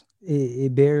 goes,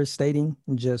 it bears stating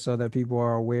just so that people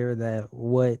are aware that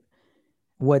what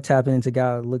tapping into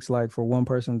God looks like for one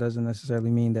person doesn't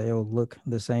necessarily mean that it'll look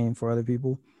the same for other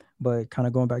people. But kind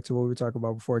of going back to what we were talking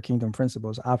about before, kingdom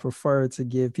principles, I prefer to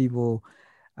give people,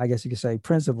 I guess you could say,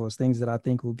 principles, things that I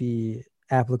think will be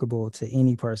applicable to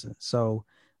any person. So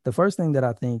the first thing that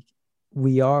I think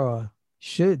we are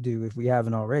should do, if we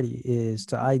haven't already, is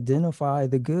to identify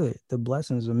the good, the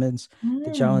blessings amidst the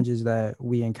Mm-hmm. challenges that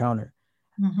we encounter.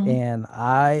 Mm-hmm. And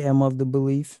I am of the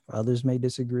belief, others may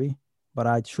disagree, but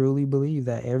I truly believe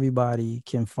that everybody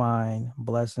can find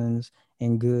blessings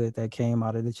and good that came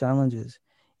out of the challenges,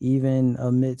 even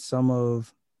amidst some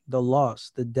of the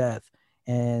loss, the death,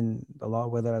 and the loss,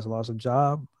 whether that's loss of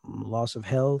job, loss of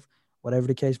health, whatever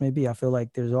the case may be. I feel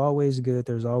like there's always good,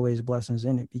 there's always blessings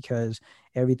in it because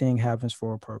everything happens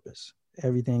for a purpose,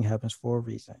 everything happens for a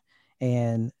reason.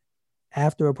 And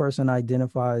after a person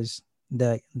identifies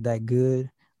that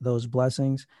good, those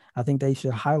blessings, I think they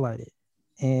should highlight it.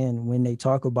 And when they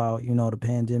talk about, the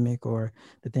pandemic or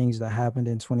the things that happened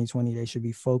in 2020, they should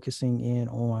be focusing in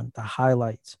on the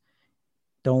highlights.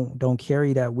 Don't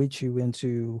carry that with you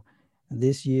into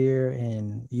this year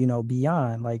and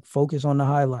beyond. Like, focus on the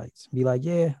highlights. Be like,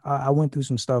 yeah, I went through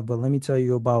some stuff, but let me tell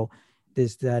you about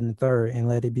this, that, and the third, and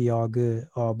let it be all good,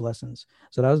 all blessings.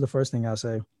 So that was the first thing I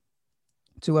say.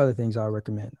 Two other things I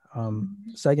recommend.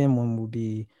 Second one would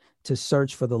be to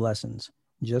search for the lessons.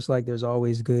 Just like there's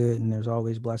always good and there's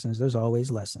always blessings, there's always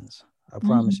lessons. I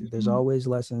promise you, there's Mm-hmm. always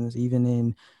lessons, even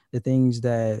in the things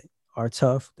that are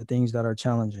tough, the things that are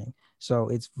challenging. So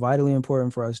it's vitally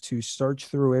important for us to search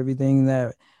through everything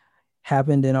that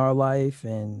happened in our life,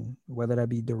 and whether that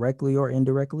be directly or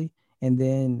indirectly, and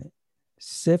then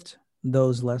sift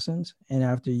those lessons. And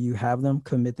after you have them,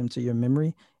 commit them to your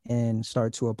memory and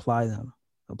start to apply them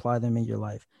in your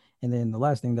life. And then the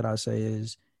last thing that I say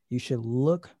is you should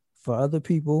look for other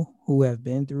people who have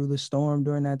been through the storm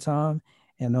during that time,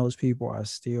 and those people are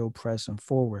still pressing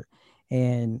forward.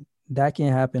 And that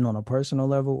can happen on a personal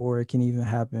level, or it can even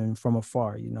happen from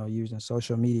afar, using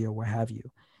social media, what have you.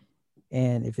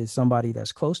 And if it's somebody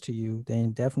that's close to you,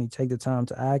 then definitely take the time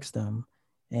to ask them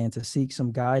and to seek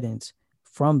some guidance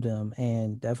from them,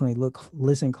 and definitely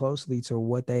listen closely to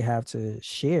what they have to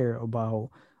share about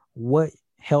what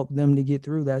helped them to get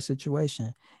through that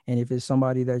situation. And if it's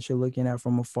somebody that you're looking at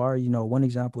from afar, one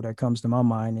example that comes to my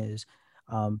mind is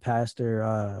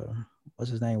Pastor, what's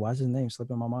his name? Why is his name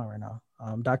slipping my mind right now?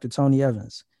 Dr. Tony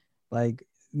Evans. Like,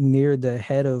 near the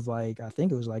head of, like, I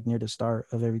think it was like near the start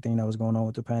of everything that was going on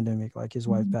with the pandemic, like his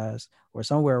wife passed or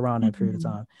somewhere around that period of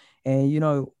Mm-hmm. time.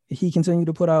 And, he continued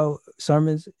to put out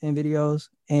sermons and videos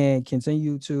and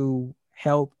continue to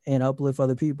help and uplift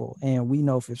other people. And we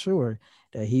know for sure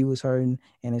that he was hurting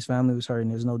and his family was hurting.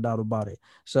 There's no doubt about it.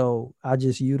 So I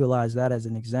just utilize that as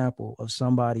an example of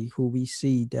somebody who we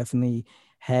see definitely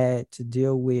had to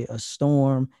deal with a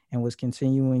storm and was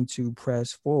continuing to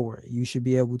press forward. You should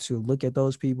be able to look at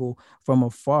those people from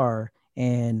afar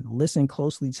and listen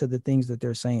closely to the things that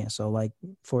they're saying. So, like,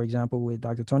 for example, with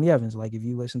Dr. Tony Evans, like, if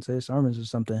you listen to his sermons or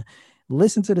something,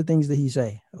 listen to the things that he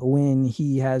say when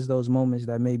he has those moments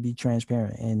that may be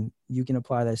transparent, and you can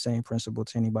apply that same principle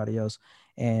to anybody else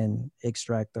and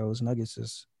extract those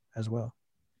nuggets as well.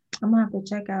 I'm gonna have to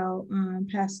check out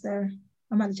Pastor.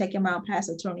 I'm gonna have to check him out,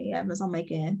 Pastor Tony Evans. I'm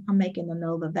making a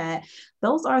note of that.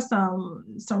 Those are some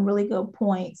really good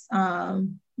points,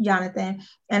 Jonathan.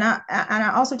 And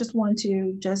I also just want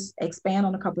to just expand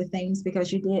on a couple of things,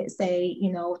 because you did say,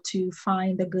 to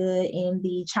find the good in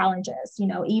the challenges,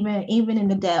 even in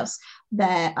the depths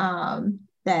that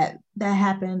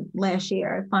happened last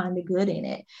year, find the good in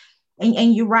it.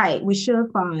 And you're right, we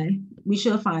should find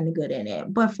the good in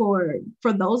it. But for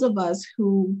those of us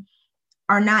who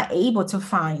are not able to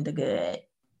find the good,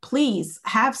 please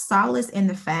have solace in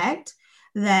the fact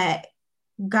that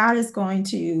God is going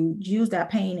to use that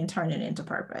pain and turn it into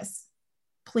purpose.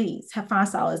 Please find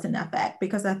solace in that fact,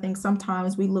 because I think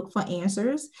sometimes we look for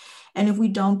answers, and if we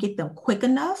don't get them quick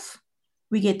enough,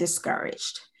 we get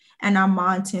discouraged, and our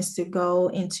mind tends to go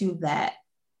into that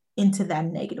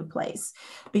negative place.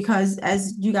 Because,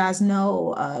 as you guys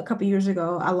know, a couple years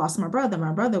ago, I lost my brother.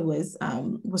 My brother was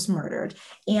murdered,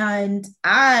 and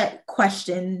I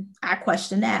questioned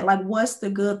that, like, what's the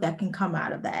good that can come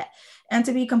out of that? And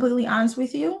to be completely honest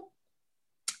with you,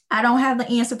 I don't have the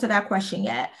answer to that question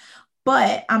yet.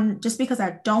 But just because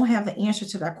I don't have the answer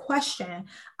to that question,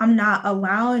 I'm not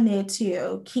allowing it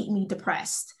to keep me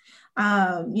depressed.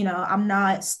 I'm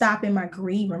not stopping my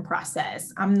grieving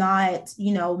process. I'm not,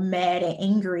 mad and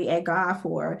angry at God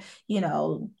for,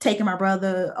 taking my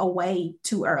brother away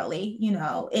too early,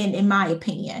 in my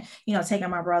opinion, taking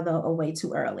my brother away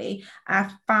too early.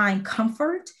 I find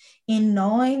comfort in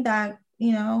knowing that,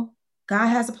 God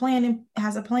has a plan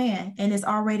and it's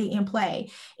already in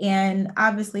play. And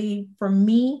obviously for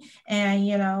me and,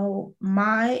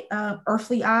 my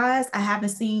earthly eyes, I haven't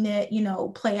seen it,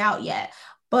 play out yet,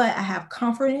 but I have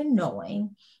comfort in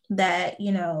knowing that,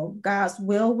 God's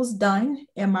will was done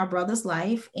in my brother's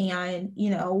life, and,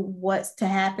 what's to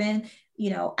happen,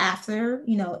 after,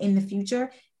 in the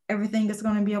future, everything is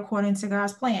going to be according to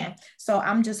God's plan. So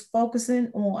I'm just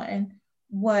focusing on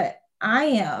what I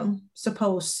am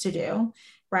supposed to do,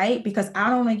 right? Because I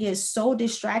don't want to get so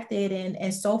distracted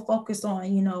and so focused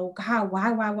on, God,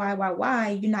 why?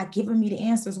 You're not giving me the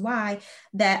answers. Why?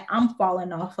 That I'm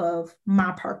falling off of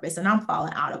my purpose and I'm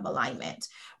falling out of alignment,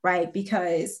 right?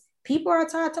 Because people are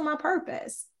tied to my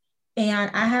purpose.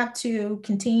 And I have to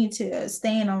continue to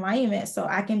stay in alignment so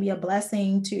I can be a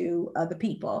blessing to other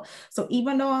people. So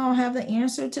even though I don't have the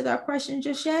answer to that question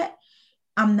just yet,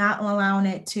 I'm not allowing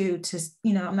it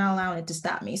I'm not allowing it to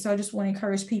stop me. So I just want to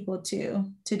encourage people to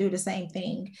do the same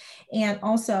thing. And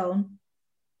also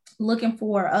looking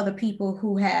for other people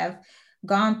who have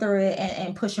gone through it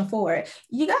and pushing forward.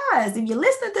 You guys, if you're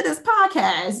listening to this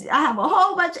podcast, I have a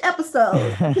whole bunch of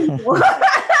episodes.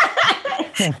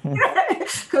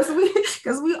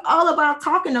 Because we all about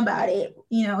talking about it,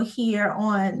 here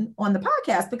on the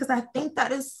podcast, because I think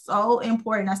that is so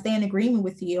important. I stay in agreement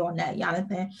with you on that,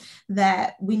 Jonathan,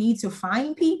 that we need to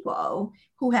find people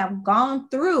who have gone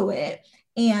through it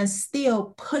and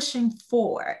still pushing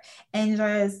forward and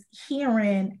just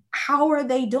hearing how are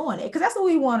they doing it, because that's what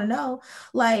we want to know.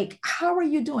 Like, how are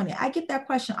you doing it? I get that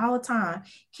question all the time.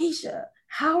 Keisha,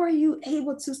 how are you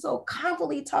able to so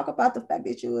confidently talk about the fact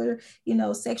that you were,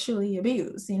 sexually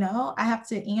abused? I have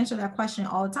to answer that question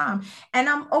all the time. And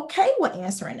I'm okay with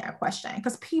answering that question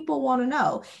because people want to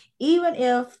know, even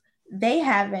if they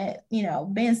haven't,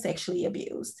 been sexually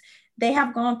abused, they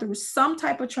have gone through some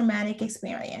type of traumatic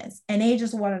experience and they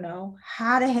just want to know,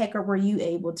 how the heck were you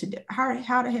able to do? How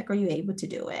the heck are you able to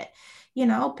do it?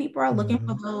 People are looking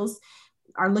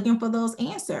for those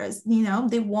answers.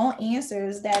 They want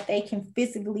answers that they can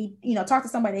physically, talk to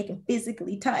somebody they can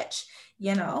physically touch,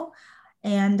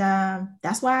 and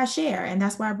that's why I share, and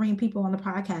that's why I bring people on the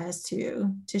podcast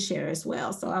to share as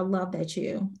well. So I love that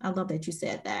you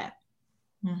said that.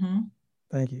 Mm-hmm.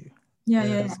 Thank you. Yeah,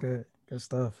 that's good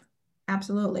stuff.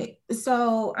 Absolutely.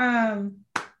 So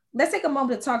let's take a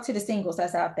moment to talk to the singles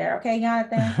that's out there, okay,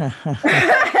 Jonathan?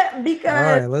 Because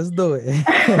all right, let's do it.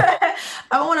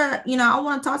 I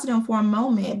want to talk to them for a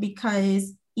moment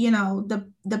because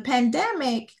the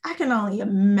pandemic, I can only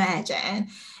imagine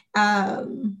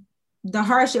the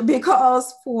hardship it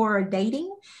caused for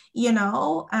dating.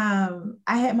 I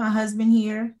had my husband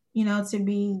here, to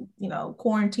be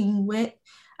quarantined with.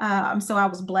 So I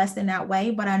was blessed in that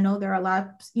way, but I know there are a lot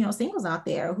of, singles out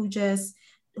there who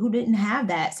didn't have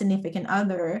that significant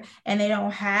other, and they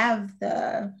don't have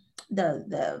the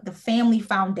family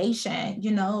foundation,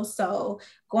 so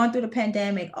going through the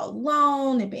pandemic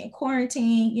alone and being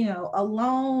quarantined,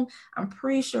 alone, I'm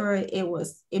pretty sure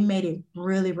it made it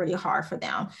really, really hard for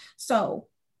them. So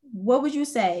what would you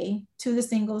say to the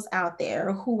singles out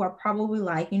there who are probably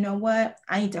like, you know what,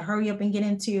 I need to hurry up and get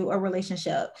into a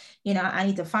relationship. I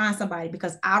need to find somebody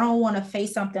because I don't want to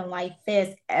face something like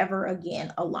this ever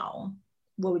again alone.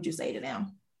 What would you say to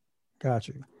them? Got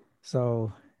you.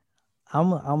 So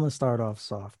I'm gonna start off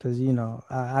soft because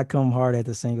I come hard at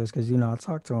the singles because I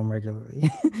talk to them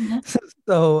regularly. Mm-hmm.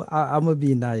 So I'm gonna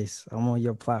be nice. I'm on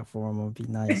your platform. I'm gonna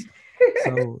be nice.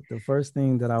 So the first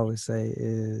thing that I would say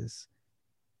is,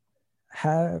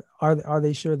 are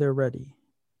they sure they're ready?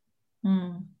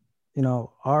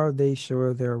 Are they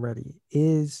sure they're ready?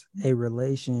 Is a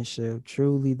relationship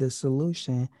truly the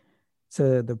solution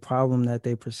to the problem that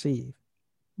they perceive?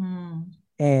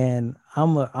 And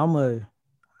I'm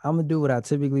gonna do what I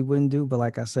typically wouldn't do, but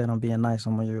like I said, I'm being nice.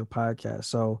 I'm on your podcast,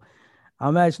 so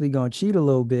I'm actually gonna cheat a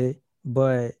little bit,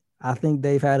 but I think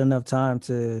they've had enough time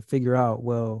to figure out,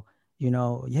 well,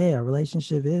 a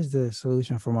relationship is the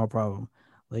solution for my problem.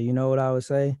 But you know what I would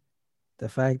say? The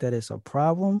fact that it's a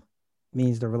problem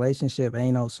means the relationship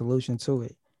ain't no solution to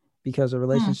it, because a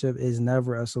relationship is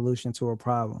never a solution to a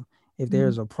problem. If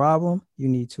there's a problem, you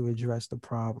need to address the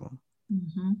problem.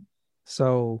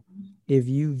 So if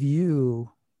you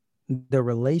view the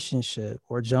relationship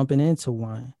or jumping into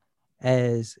one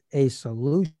as a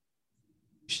solution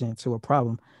to a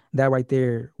problem, that right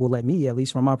there will let me, at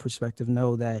least from my perspective,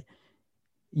 know that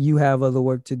you have other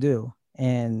work to do.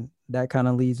 And that kind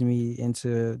of leads me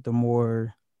into the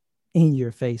more in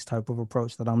your face type of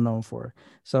approach that I'm known for.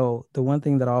 So the one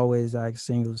thing that I always ask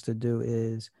singles to do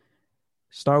is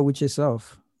start with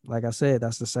yourself. Like I said,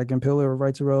 that's the second pillar of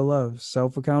Right to Real Love,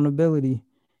 self accountability.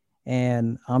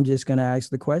 And I'm just going to ask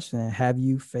the question, have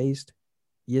you faced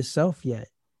yourself yet?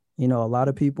 You know, a lot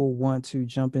of people want to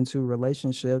jump into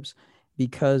relationships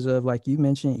because of, like you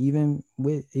mentioned, even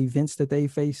with events that they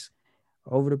face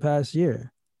over the past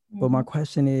year. But my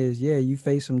question is, yeah, you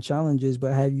face some challenges,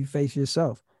 but have you faced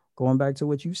yourself? Going back to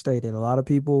what you stated, a lot of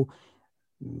people,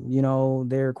 you know,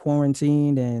 they're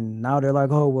quarantined and now they're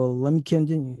like, oh, well, let me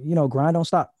continue, you know, grind don't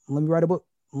stop. Let me write a book.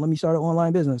 Let me start an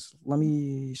online business. Let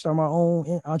me start my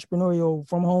own entrepreneurial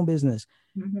from home business.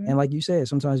 And like you said,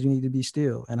 sometimes you need to be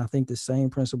still. And I think the same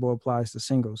principle applies to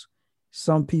singles.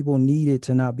 Some people need it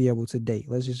to not be able to date.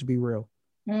 Let's just be real.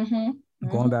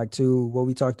 Going back to what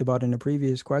we talked about in the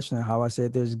previous question, how I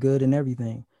said there's good in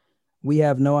everything. We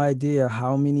have no idea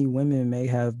how many women may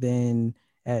have been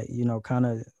at, you know, kind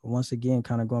of once again,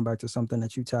 kind of going back to something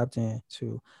that you tapped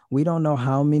into. We don't know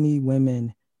how many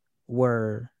women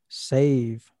were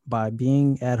saved by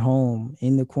being at home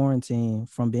in the quarantine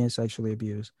from being sexually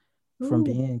abused, from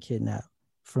being kidnapped,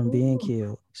 from being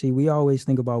killed. See, we always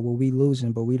think about what we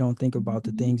losing, but we don't think about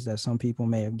the things that some people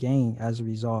may have gained as a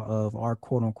result of our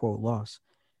quote unquote loss.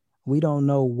 We don't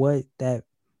know what that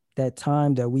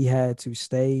time that we had to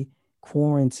stay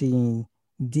quarantined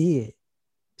did.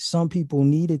 Some people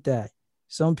needed that.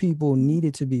 Some people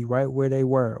needed to be right where they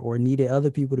were, or needed other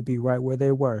people to be right where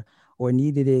they were, or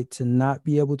needed it to not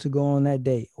be able to go on that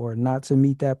date, or not to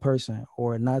meet that person,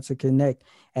 or not to connect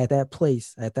at that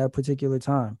place at that particular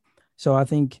time. So I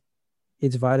think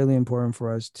it's vitally important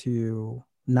for us to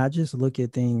not just look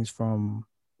at things from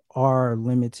our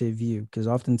limited view, because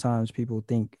oftentimes people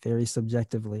think very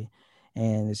subjectively,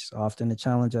 and it's often a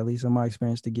challenge, at least in my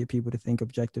experience, to get people to think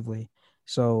objectively.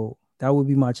 So that would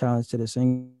be my challenge to the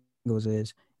singles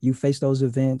is you face those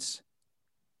events,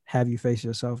 have you faced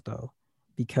yourself though?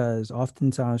 Because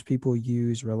oftentimes people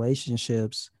use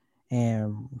relationships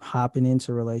and hopping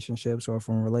into relationships or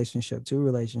from relationship to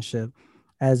relationship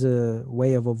as a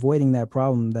way of avoiding that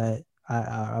problem that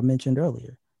I mentioned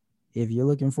earlier. If you're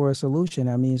looking for a solution,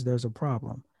 that means there's a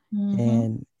problem.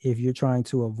 And if you're trying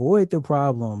to avoid the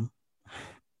problem,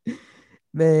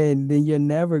 then you're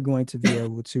never going to be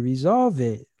able to resolve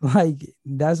it. Like,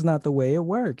 that's not the way it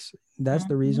works. That's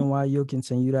the reason why you'll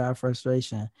continue to have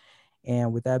frustration.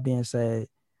 And with that being said,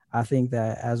 I think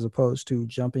that as opposed to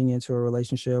jumping into a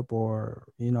relationship or,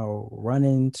 you know,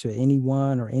 running to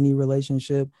anyone or any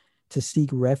relationship to seek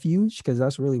refuge, because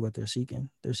that's really what they're seeking.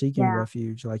 They're seeking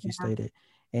refuge, like you stated.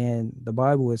 And the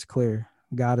Bible is clear.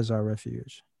 God is our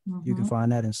refuge. You can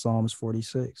find that in Psalms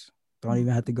 46. Don't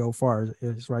even have to go far.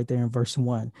 It's right there in verse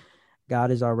 1. God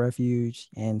is our refuge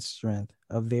and strength,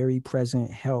 a very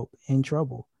present help in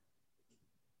trouble.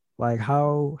 Like,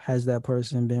 how has that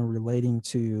person been relating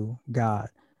to God?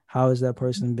 How has that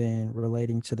person been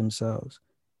relating to themselves?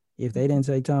 If they didn't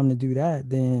take time to do that,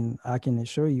 then I can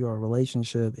assure you a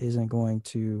relationship isn't going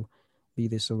to be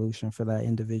the solution for that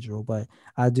individual. But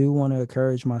I do want to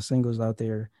encourage my singles out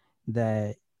there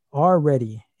that are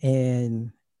ready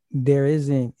and there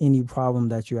isn't any problem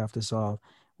that you have to solve.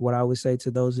 What I would say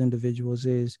to those individuals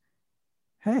is,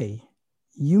 hey,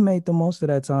 you made the most of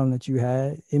that time that you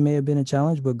had. It may have been a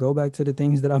challenge, but go back to the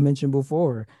things that I mentioned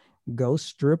before. Go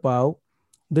strip out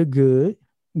the good,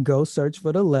 go search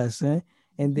for the lesson,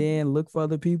 and then look for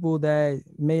other people that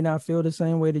may not feel the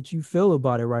same way that you feel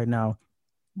about it right now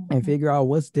and figure out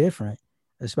what's different,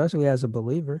 especially as a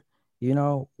believer. You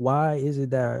know, why is it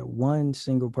that one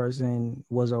single person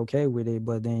was okay with it,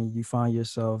 but then you find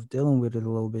yourself dealing with it a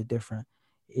little bit different?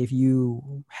 If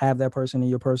you have that person in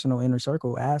your personal inner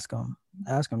circle, ask them,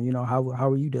 you know, how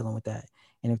are you dealing with that?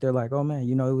 And if they're like, oh man,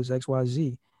 you know, it was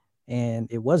XYZ and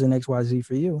it wasn't XYZ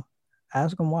for you,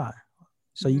 ask them why.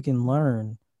 So you can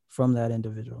learn from that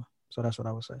individual. So that's what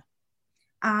I would say.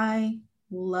 I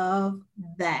love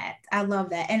that. I love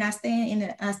that. And I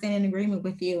stand in agreement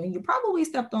with you. And you probably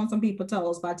stepped on some people's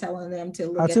toes by telling them to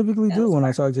look I typically do when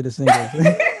I talk to the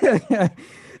singles.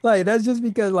 Like, that's just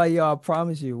because, like, yo, I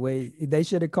promise you, wait, they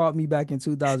should have caught me back in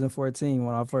 2014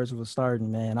 when I first was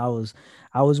starting, man. I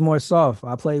was more soft.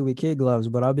 I played with kid gloves,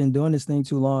 but I've been doing this thing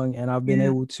too long, and I've been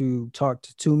able to talk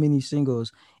to too many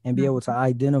singles and be able to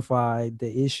identify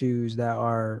the issues that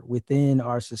are within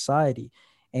our society.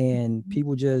 And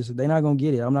people just, they're not gonna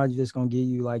get it. I'm not just gonna give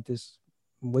you like this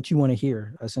what you want to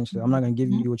hear, essentially. I'm not gonna give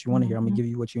you what you want to hear. I'm gonna give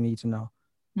you what you need to know.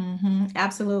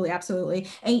 Absolutely, absolutely.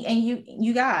 And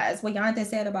you guys, what Jonathan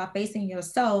said about facing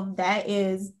yourself,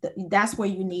 that's where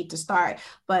you need to start.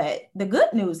 But the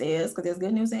good news is, because there's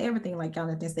good news in everything, like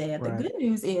Jonathan said, the Right. good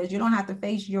news is you don't have to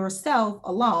face yourself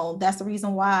alone. That's the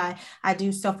reason why I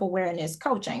do self-awareness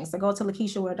coaching. So go to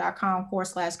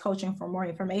lakeishawood.com/coaching for more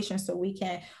information so we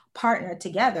can partner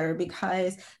together,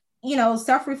 because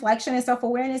self-reflection and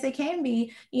self-awareness, it can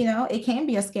be, it can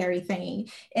be a scary thing.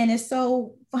 And it's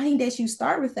so funny that you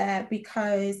start with that,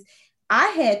 because I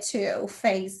had to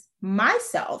face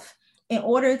myself in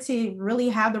order to really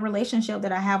have the relationship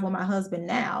that I have with my husband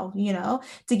now,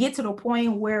 to get to the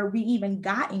point where we even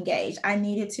got engaged. I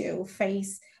needed to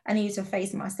face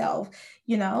myself,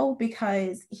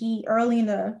 because he early in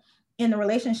the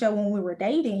relationship, when we were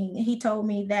dating, he told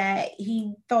me that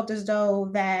he felt as though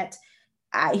that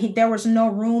there was no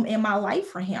room in my life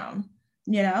for him,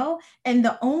 and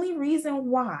the only reason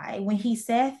why, when he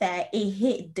said that, it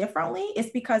hit differently is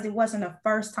because it wasn't the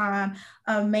first time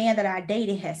a man that I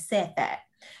dated has said that.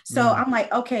 So I'm like,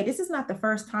 okay, this is not the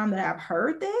first time that I've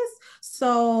heard this.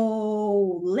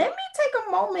 So let me take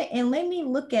a moment and let me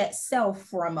look at self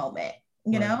for a moment,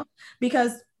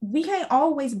 because we can't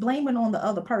always blame it on the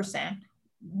other person.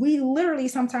 We literally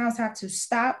sometimes have to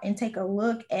stop and take a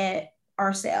look at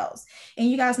ourselves.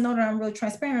 And you guys know that I'm really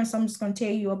transparent, so I'm just going to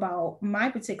tell you about my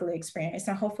particular experience,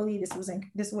 and hopefully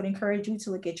this would encourage you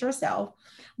to look at yourself.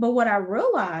 But what I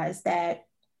realized that,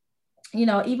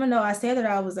 even though I said that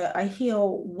I was a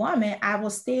healed woman, I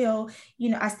was still,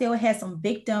 I still had some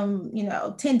victim,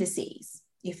 tendencies,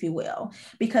 if you will,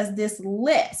 because this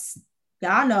list,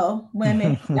 y'all know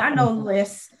women, y'all know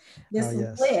lists, this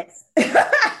list,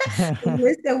 the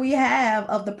list that we have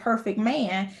of the perfect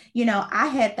man, I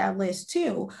had that list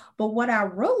too. But what I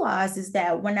realized is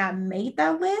that when I made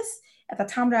that list, at the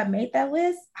time that I made that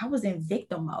list, I was in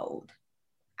victim mode.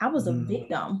 I was a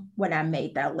victim when I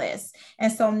made that list.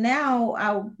 And so now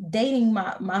I'm dating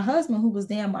my husband, who was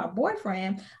then my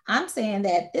boyfriend. I'm saying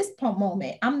that at this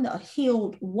moment, I'm the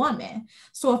healed woman.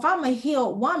 So if I'm a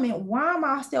healed woman, why am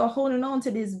I still holding on to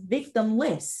this victim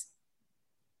list?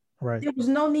 Right. There was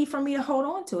no need for me to hold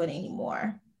on to it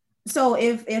anymore. So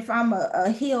if I'm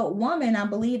a healed woman, I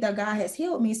believe that God has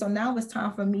healed me. So now it's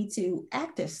time for me to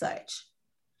act as such.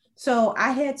 So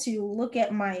I had to look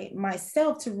at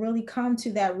myself to really come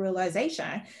to that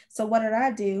realization. So what did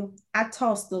I do? I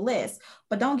tossed the list,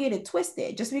 but don't get it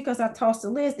twisted. Just because I tossed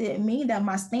the list, it didn't mean that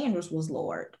my standards was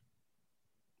lowered.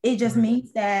 It just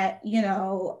means that,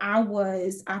 I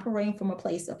was operating from a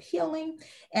place of healing,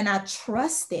 and I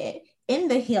trusted in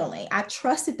the healing. I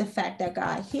trusted the fact that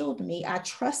God healed me. I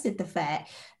trusted the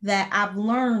fact that I've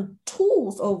learned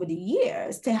tools over the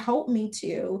years to help me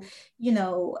to,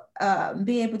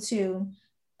 be able to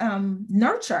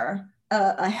nurture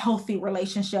a healthy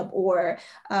relationship, or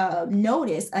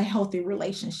notice a healthy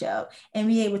relationship, and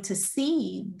be able to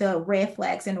see the red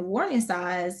flags and the warning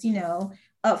signs,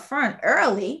 up front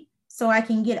early, so I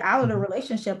can get out of the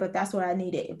relationship if that's what I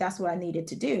needed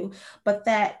to do. But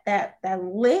that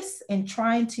list, and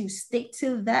trying to stick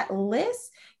to that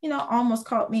list, almost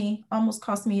cost me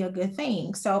a good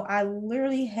thing. So I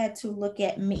literally had to look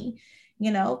at me,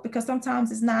 because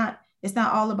sometimes it's not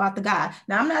all about the guy.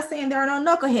 Now, I'm not saying there are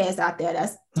no knuckleheads out there.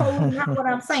 That's totally not what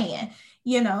I'm saying,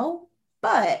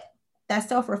 but that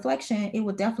self-reflection, it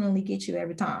will definitely get you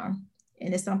every time.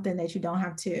 And it's something that you don't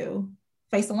have to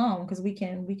face alone, because we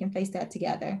can face that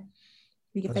together.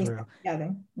 We can face that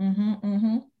together.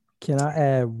 Can I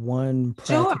add one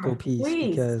practical piece? Please.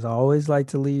 Because I always like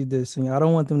to leave this, I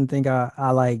don't want them to think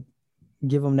I like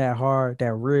give them that hard,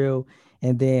 that real,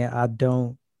 and then I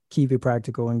don't keep it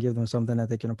practical and give them something that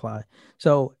they can apply.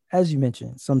 So as you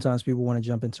mentioned, sometimes people want to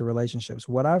jump into relationships.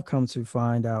 What I've come to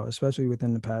find out, especially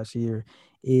within the past year,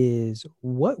 is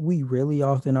what we really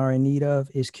often are in need of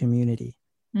is community.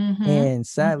 And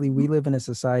sadly, we live in a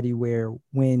society where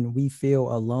when we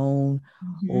feel alone,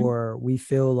 or we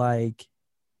feel like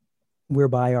we're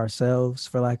by ourselves,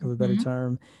 for lack of a better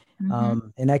term,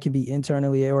 and that can be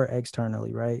internally or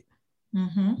externally, right?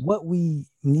 What we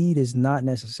need is not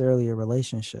necessarily a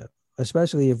relationship,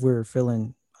 especially if we're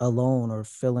feeling alone or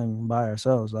feeling by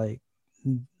ourselves. Like,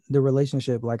 the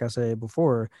relationship, like I said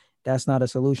before, that's not a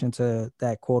solution to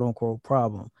that quote unquote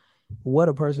problem. What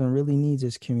a person really needs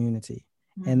is community.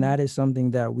 And that is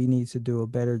something that we need to do a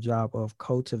better job of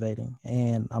cultivating.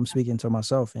 And I'm speaking to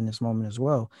myself in this moment as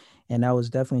well. And that was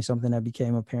definitely something that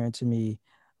became apparent to me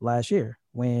last year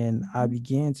when I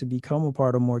began to become a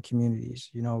part of more communities,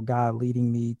 God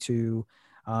leading me to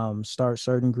start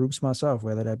certain groups myself,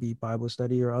 whether that be Bible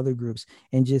study or other groups,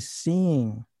 and just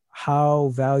seeing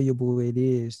how valuable it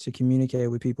is to communicate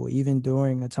with people, even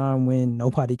during a time when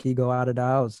nobody could go out of the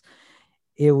house.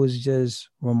 It was just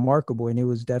remarkable. And it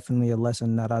was definitely a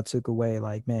lesson that I took away.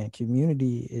 Like, man,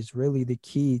 community is really the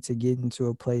key to getting to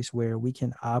a place where we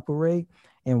can operate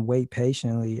and wait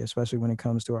patiently, especially when it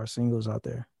comes to our singles out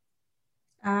there.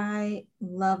 I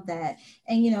love that.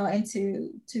 And and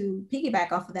to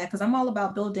piggyback off of that, because I'm all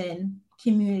about building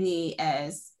community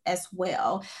as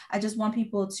well. I just want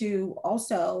people to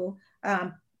also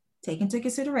take into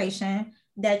consideration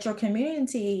that your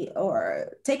community,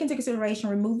 or take into consideration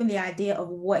removing the idea of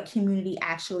what community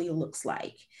actually looks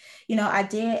like. I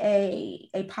did a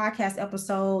podcast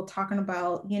episode talking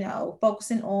about,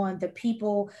 focusing on the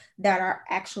people that are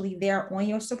actually there on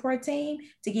your support team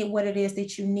to get what it is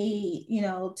that you need,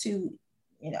 to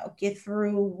get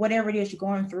through whatever it is you're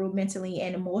going through mentally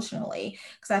and emotionally.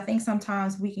 Because I think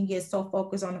sometimes we can get so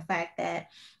focused on the fact that,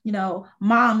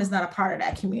 mom is not a part of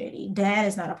that community, dad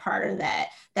is not a part of that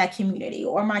community,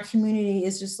 or my community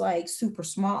is just like super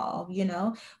small.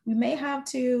 We may have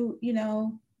to,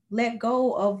 let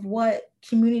go of what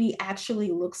community actually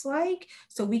looks like,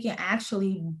 so we can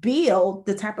actually build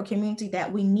the type of community that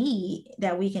we need,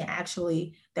 that we can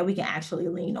actually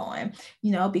lean on.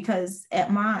 Because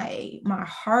at my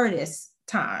hardest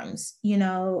times,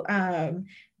 during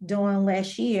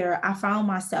last year, I found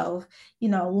myself,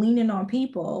 leaning on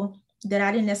people that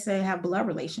I didn't necessarily have blood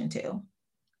relation to.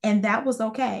 And that was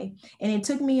okay. And it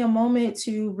took me a moment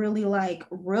to really like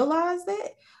realize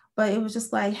that. But it was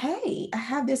just like, hey, I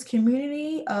have this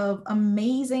community of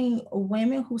amazing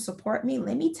women who support me.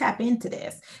 Let me tap into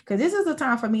this, because this is the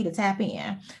time for me to tap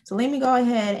in. So let me go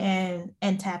ahead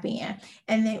and tap in.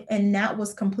 And that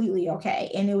was completely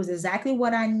okay. And it was exactly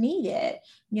what I needed,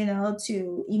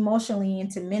 to emotionally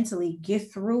and to mentally get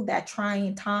through that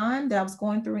trying time that I was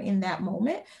going through in that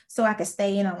moment, so I could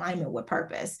stay in alignment with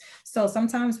purpose. So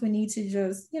sometimes we need to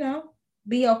just,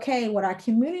 be okay with our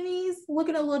communities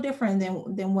looking a little different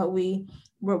than what we're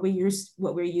used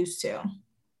to.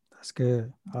 That's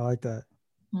good. I like that.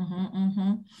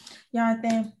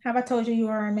 Jonathan, have I told you you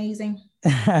are amazing?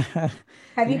 Have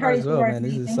You you might heard as you well, are man.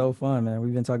 This is amazing? so fun, man.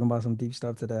 We've been talking about some deep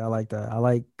stuff today. I like that. I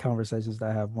like conversations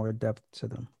that have more depth to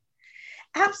them.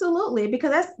 Absolutely,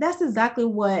 because that's exactly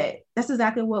what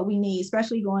we need,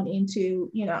 especially going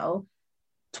into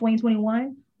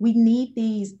 2021. We need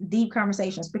these deep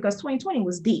conversations, because 2020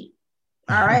 was deep.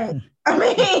 All right. I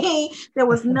mean, there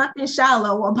was nothing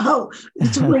shallow about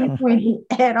 2020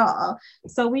 at all.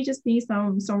 So we just need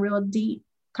some real deep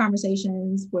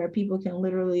conversations where people can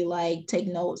literally like take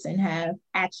notes and have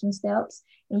action steps.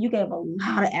 And you gave a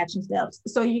lot of action steps.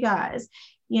 So you guys,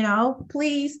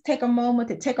 please take a moment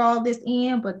to take all this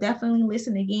in, but definitely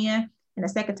listen again. And the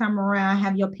second time around,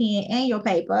 have your pen and your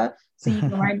paper so you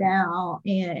can write down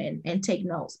and take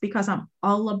notes, because I'm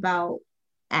all about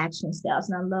action steps.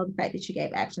 And I love the fact that you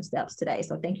gave action steps today.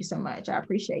 So thank you so much. I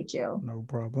appreciate you. No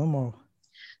problem.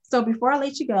 So before I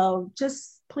let you go,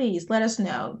 just please let us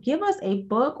know. Give us a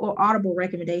book or Audible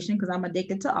recommendation, because I'm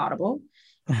addicted to Audible.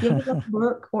 Give us a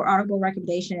book or Audible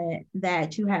recommendation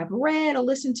that you have read or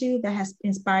listened to that has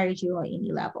inspired you on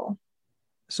any level.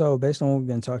 So based on what we've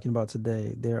been talking about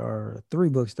today, there are 3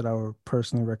 books that I would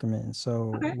personally recommend.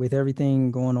 So Okay. with everything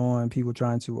going on, people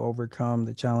trying to overcome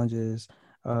the challenges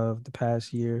of the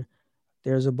past year,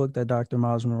 there's a book that Dr.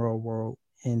 Miles Monroe wrote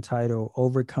entitled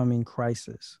Overcoming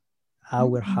Crisis. I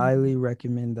would highly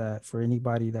recommend that for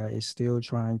anybody that is still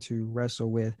trying to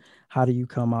wrestle with how do you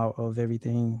come out of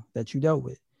everything that you dealt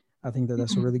with. I think that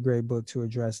that's a really great book to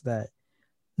address that.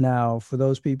 Now, for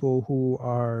those people who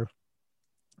are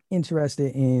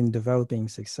interested in developing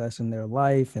success in their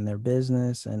life and their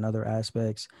business and other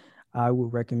aspects, I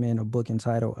would recommend a book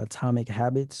entitled Atomic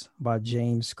Habits by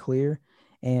James Clear.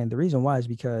 And the reason why is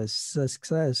because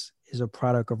success is a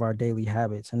product of our daily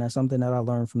habits. And that's something that I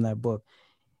learned from that book.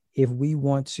 If we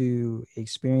want to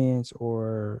experience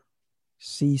or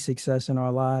see success in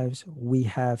our lives, we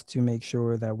have to make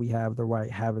sure that we have the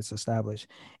right habits established.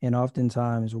 And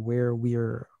oftentimes, where we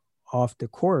are off the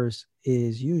course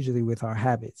is usually with our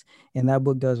habits. And that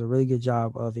book does a really good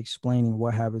job of explaining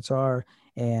what habits are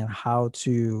and how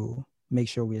to make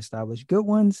sure we establish good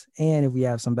ones. And if we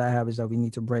have some bad habits that we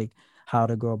need to break, how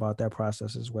to go about that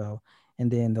process as well.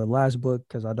 And then the last book,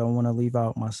 because I don't want to leave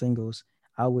out my singles,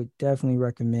 I would definitely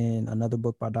recommend another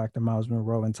book by Dr. Miles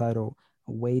Monroe entitled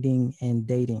Waiting and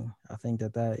Dating. I think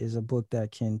that that is a book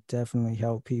that can definitely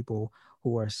help people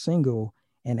who are single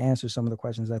and answer some of the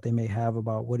questions that they may have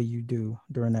about what do you do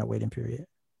during that waiting period.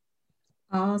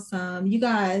 Awesome. You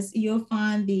guys, you'll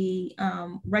find the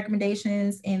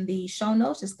recommendations in the show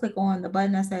notes. Just click on the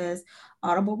button that says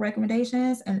Audible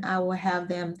recommendations, and I will have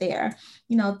them there.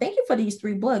 Thank you for these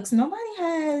 3 books. Nobody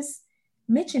has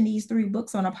mentioned these 3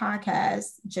 books on a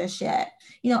podcast just yet.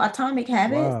 Atomic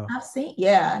Habits, Wow. I've seen.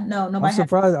 Yeah, no, I'm nobody has.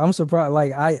 surprised. I'm surprised.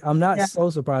 Like I'm not Yeah. so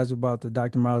surprised about the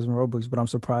Dr. Miles Monroe books, but I'm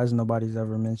surprised nobody's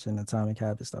ever mentioned Atomic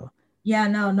Habits though. Yeah,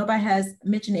 no, nobody has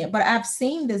mentioned it, but I've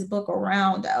seen this book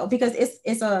around though, because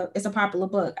it's a popular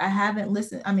book. I haven't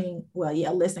listened. I mean, well, yeah,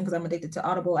 listen, because I'm addicted to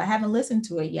Audible. I haven't listened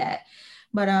to it yet,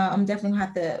 but I'm definitely gonna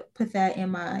have to put that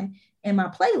in my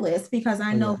playlist, because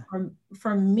I Oh know yeah.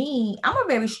 for me, I'm a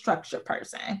very structured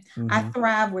person. I Hmm.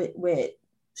 thrive with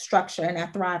structure, and I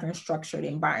thrive in structured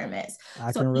environments.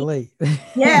 I So can relate.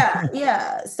 yeah,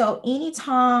 yeah. So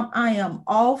anytime I am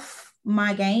off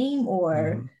my game,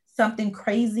 or Hmm. something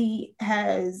crazy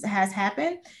has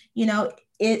happened,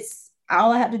 it's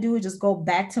all I have to do is just go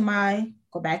back to my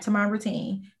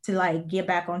routine to like get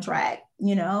back on track,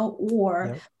 or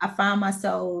Yep. I find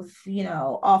myself,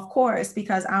 off course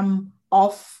because I'm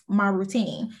off my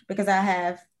routine, because I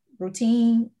have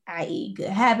routine, i.e. good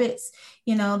habits,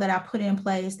 that I put in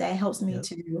place that helps me Yep.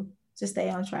 to stay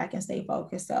on track and stay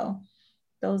focused. So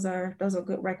those are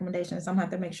good recommendations. I'm gonna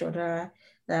have to make sure that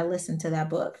I listen to that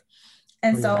book.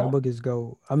 And Oh yeah, that so, book is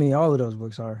go. I mean, all of those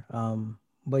books are.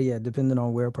 But yeah, depending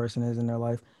on where a person is in their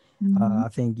life, mhm, I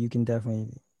think you can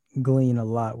definitely glean a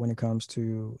lot when it comes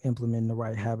to implementing the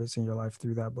right habits in your life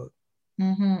through that book.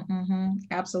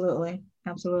 absolutely,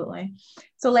 absolutely.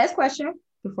 So, last question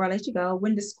before I let you go.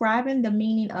 When describing the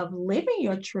meaning of living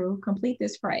your truth, complete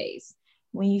this phrase.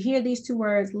 When you hear these 2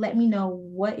 words, let me know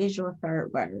what is your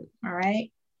third word. All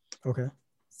right. Okay.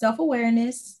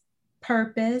 Self-awareness,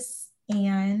 purpose,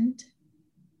 and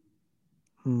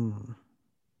Hmm.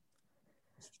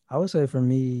 I would say for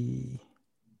me,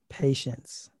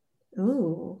 patience.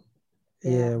 ooh,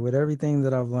 yeah. Yeah, with everything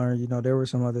that I've learned, there were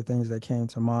some other things that came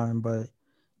to mind, but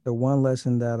the one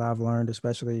lesson that I've learned,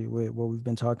 especially with what we've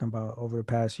been talking about over the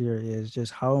past year, is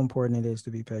just how important it is to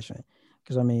be patient.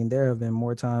 Because I mean, there have been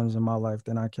more times in my life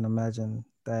than I can imagine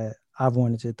that I've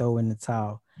wanted to throw in the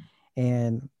towel.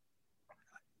 And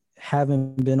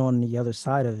having been on the other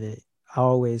side of it, I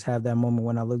always have that moment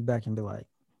when I look back and be like,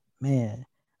 man,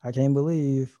 I can't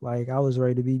believe like I was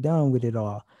ready to be done with it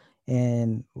all.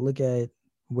 And look at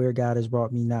where God has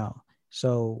brought me now.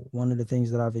 So one of the things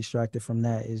that I've extracted from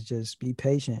that is just be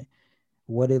patient.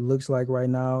 What it looks like right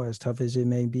now, as tough as it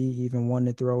may be, even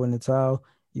wanting to throw in the towel,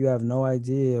 you have no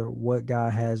idea what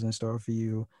God has in store for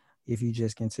you if you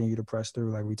just continue to press through,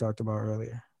 like we talked about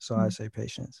earlier. So I say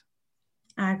patience.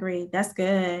 I agree. That's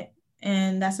good.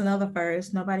 And that's another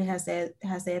first. Nobody has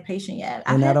that patient yet.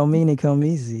 I've And I had, don't mean it come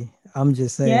easy. I'm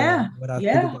just saying yeah, when I think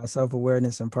yeah. about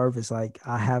self-awareness and purpose, like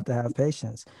I have to have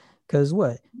patience. Because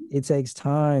what? It takes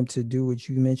time to do what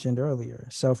you mentioned earlier,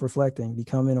 self-reflecting,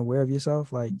 becoming aware of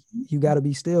yourself. Like you got to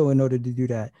be still in order to do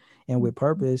that. And with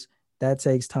purpose, that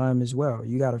takes time as well.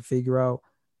 You got to figure out,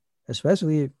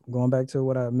 especially going back to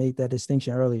what I made that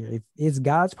distinction earlier. If it's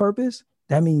God's purpose,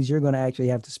 that means you're going to actually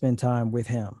have to spend time with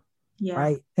him, Yeah.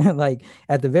 right? Like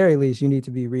at the very least, you need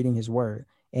to be reading his word.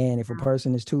 And if a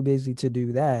person is too busy to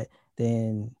do that,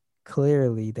 then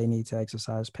clearly they need to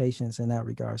exercise patience in that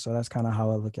regard. So that's kind of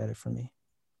how I look at it for me.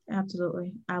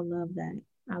 Absolutely. I love that.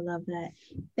 I love that.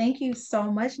 Thank you so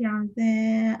much,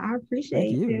 Jonathan. I Thank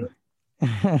appreciate you.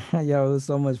 you. Yo, it was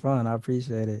so much fun. I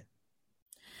appreciate it.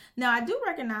 Now, I do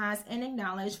recognize and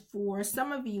acknowledge for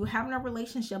some of you, having a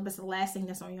relationship is the last thing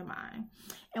that's on your mind.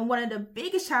 And one of the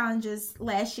biggest challenges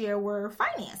last year were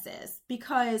finances,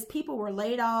 because people were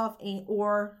laid off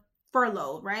or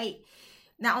furloughed, right?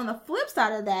 Now, on the flip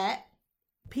side of that,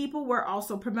 people were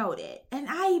also promoted. And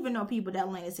I even know people that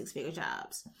landed 6-figure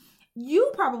jobs.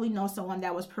 You probably know someone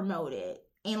that was promoted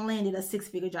and landed a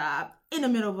 6-figure job in the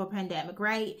middle of a pandemic,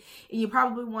 right? And you're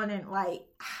probably wondering, like,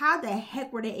 how the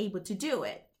heck were they able to do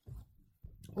it?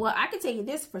 Well, I can tell you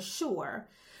this for sure.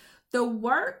 The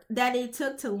work that it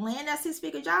took to land that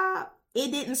 6-figure job,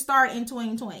 it didn't start in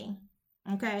 2020.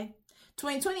 Okay.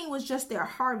 2020 was just their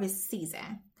harvest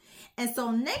season. And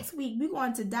so next week, we're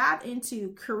going to dive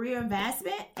into career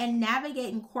advancement and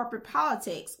navigating corporate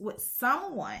politics with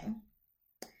someone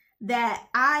that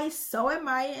I so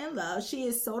admire and love. She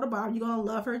is so the bomb. You're going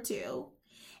to love her too.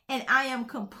 And I am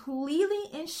completely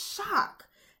in shock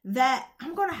that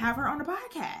I'm going to have her on the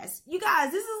podcast. You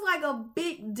guys, this is like a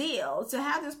big deal to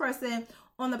have this person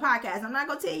on the podcast. I'm not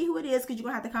going to tell you who it is because you're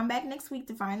going to have to come back next week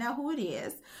to find out who it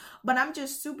is. But I'm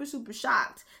just super, super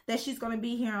shocked that she's going to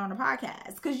be here on the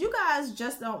podcast because you guys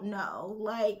just don't know.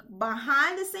 Like,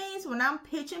 behind the scenes, when I'm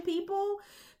pitching people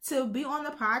to be on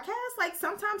the podcast, like,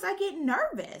 sometimes I get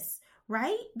nervous,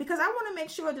 right? Because I want to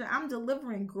make sure that I'm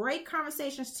delivering great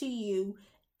conversations to you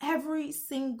every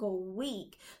single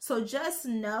week. So just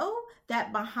know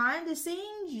that behind the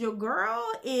scenes, your girl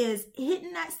is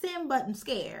hitting that send button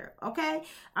scared, okay?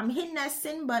 I'm hitting that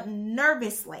send button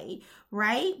nervously,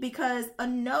 right? Because a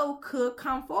no could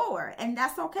come forward, and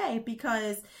that's okay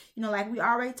because, you know, like we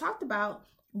already talked about,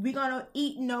 we're going to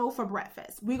eat no for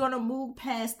breakfast. We're going to move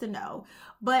past the no.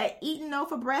 But eating no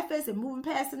for breakfast and moving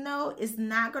past the no is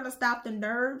not going to stop the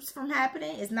nerves from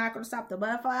happening. It's not going to stop the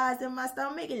butterflies in my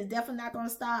stomach. And it's definitely not going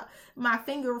to stop my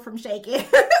finger from shaking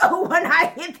when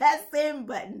I hit that send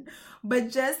button.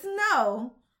 But just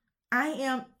know, I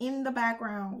am in the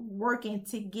background working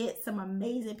to get some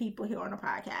amazing people here on the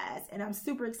podcast. And I'm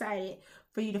super excited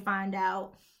for you to find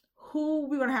out who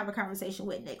we're going to have a conversation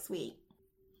with next week.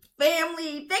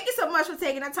 Family, thank you so much for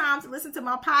taking the time to listen to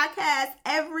my podcast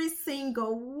every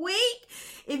single week.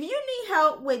 If you need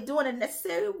help with doing the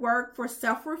necessary work for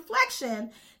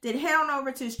self-reflection, then head on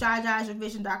over to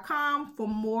strategizeyourvision.com for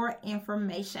more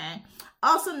information.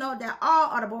 Also note that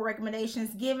all Audible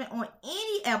recommendations given on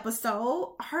any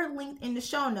episode are linked in the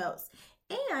show notes,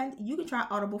 and you can try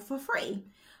Audible for free.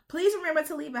 Please remember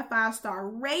to leave a 5-star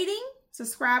rating,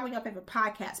 subscribe on your favorite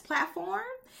podcast platform,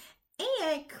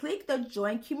 and click the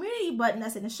join community button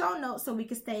that's in the show notes so we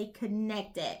can stay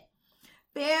connected.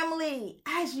 Family,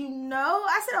 as you know,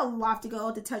 I set a lofty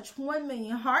goal to touch 1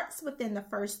 million hearts within the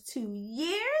first 2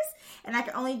 years, and I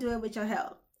can only do it with your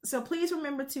help. So please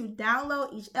remember to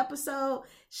download each episode,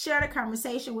 share the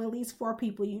conversation with at least 4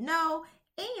 people you know,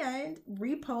 and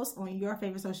repost on your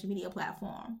favorite social media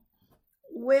platform.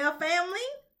 Well, family,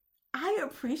 I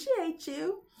appreciate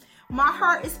you. My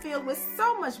heart is filled with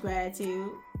so much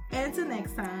gratitude. And until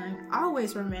next time,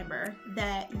 always remember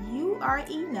that you are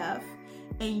enough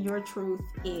and your truth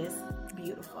is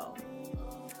beautiful.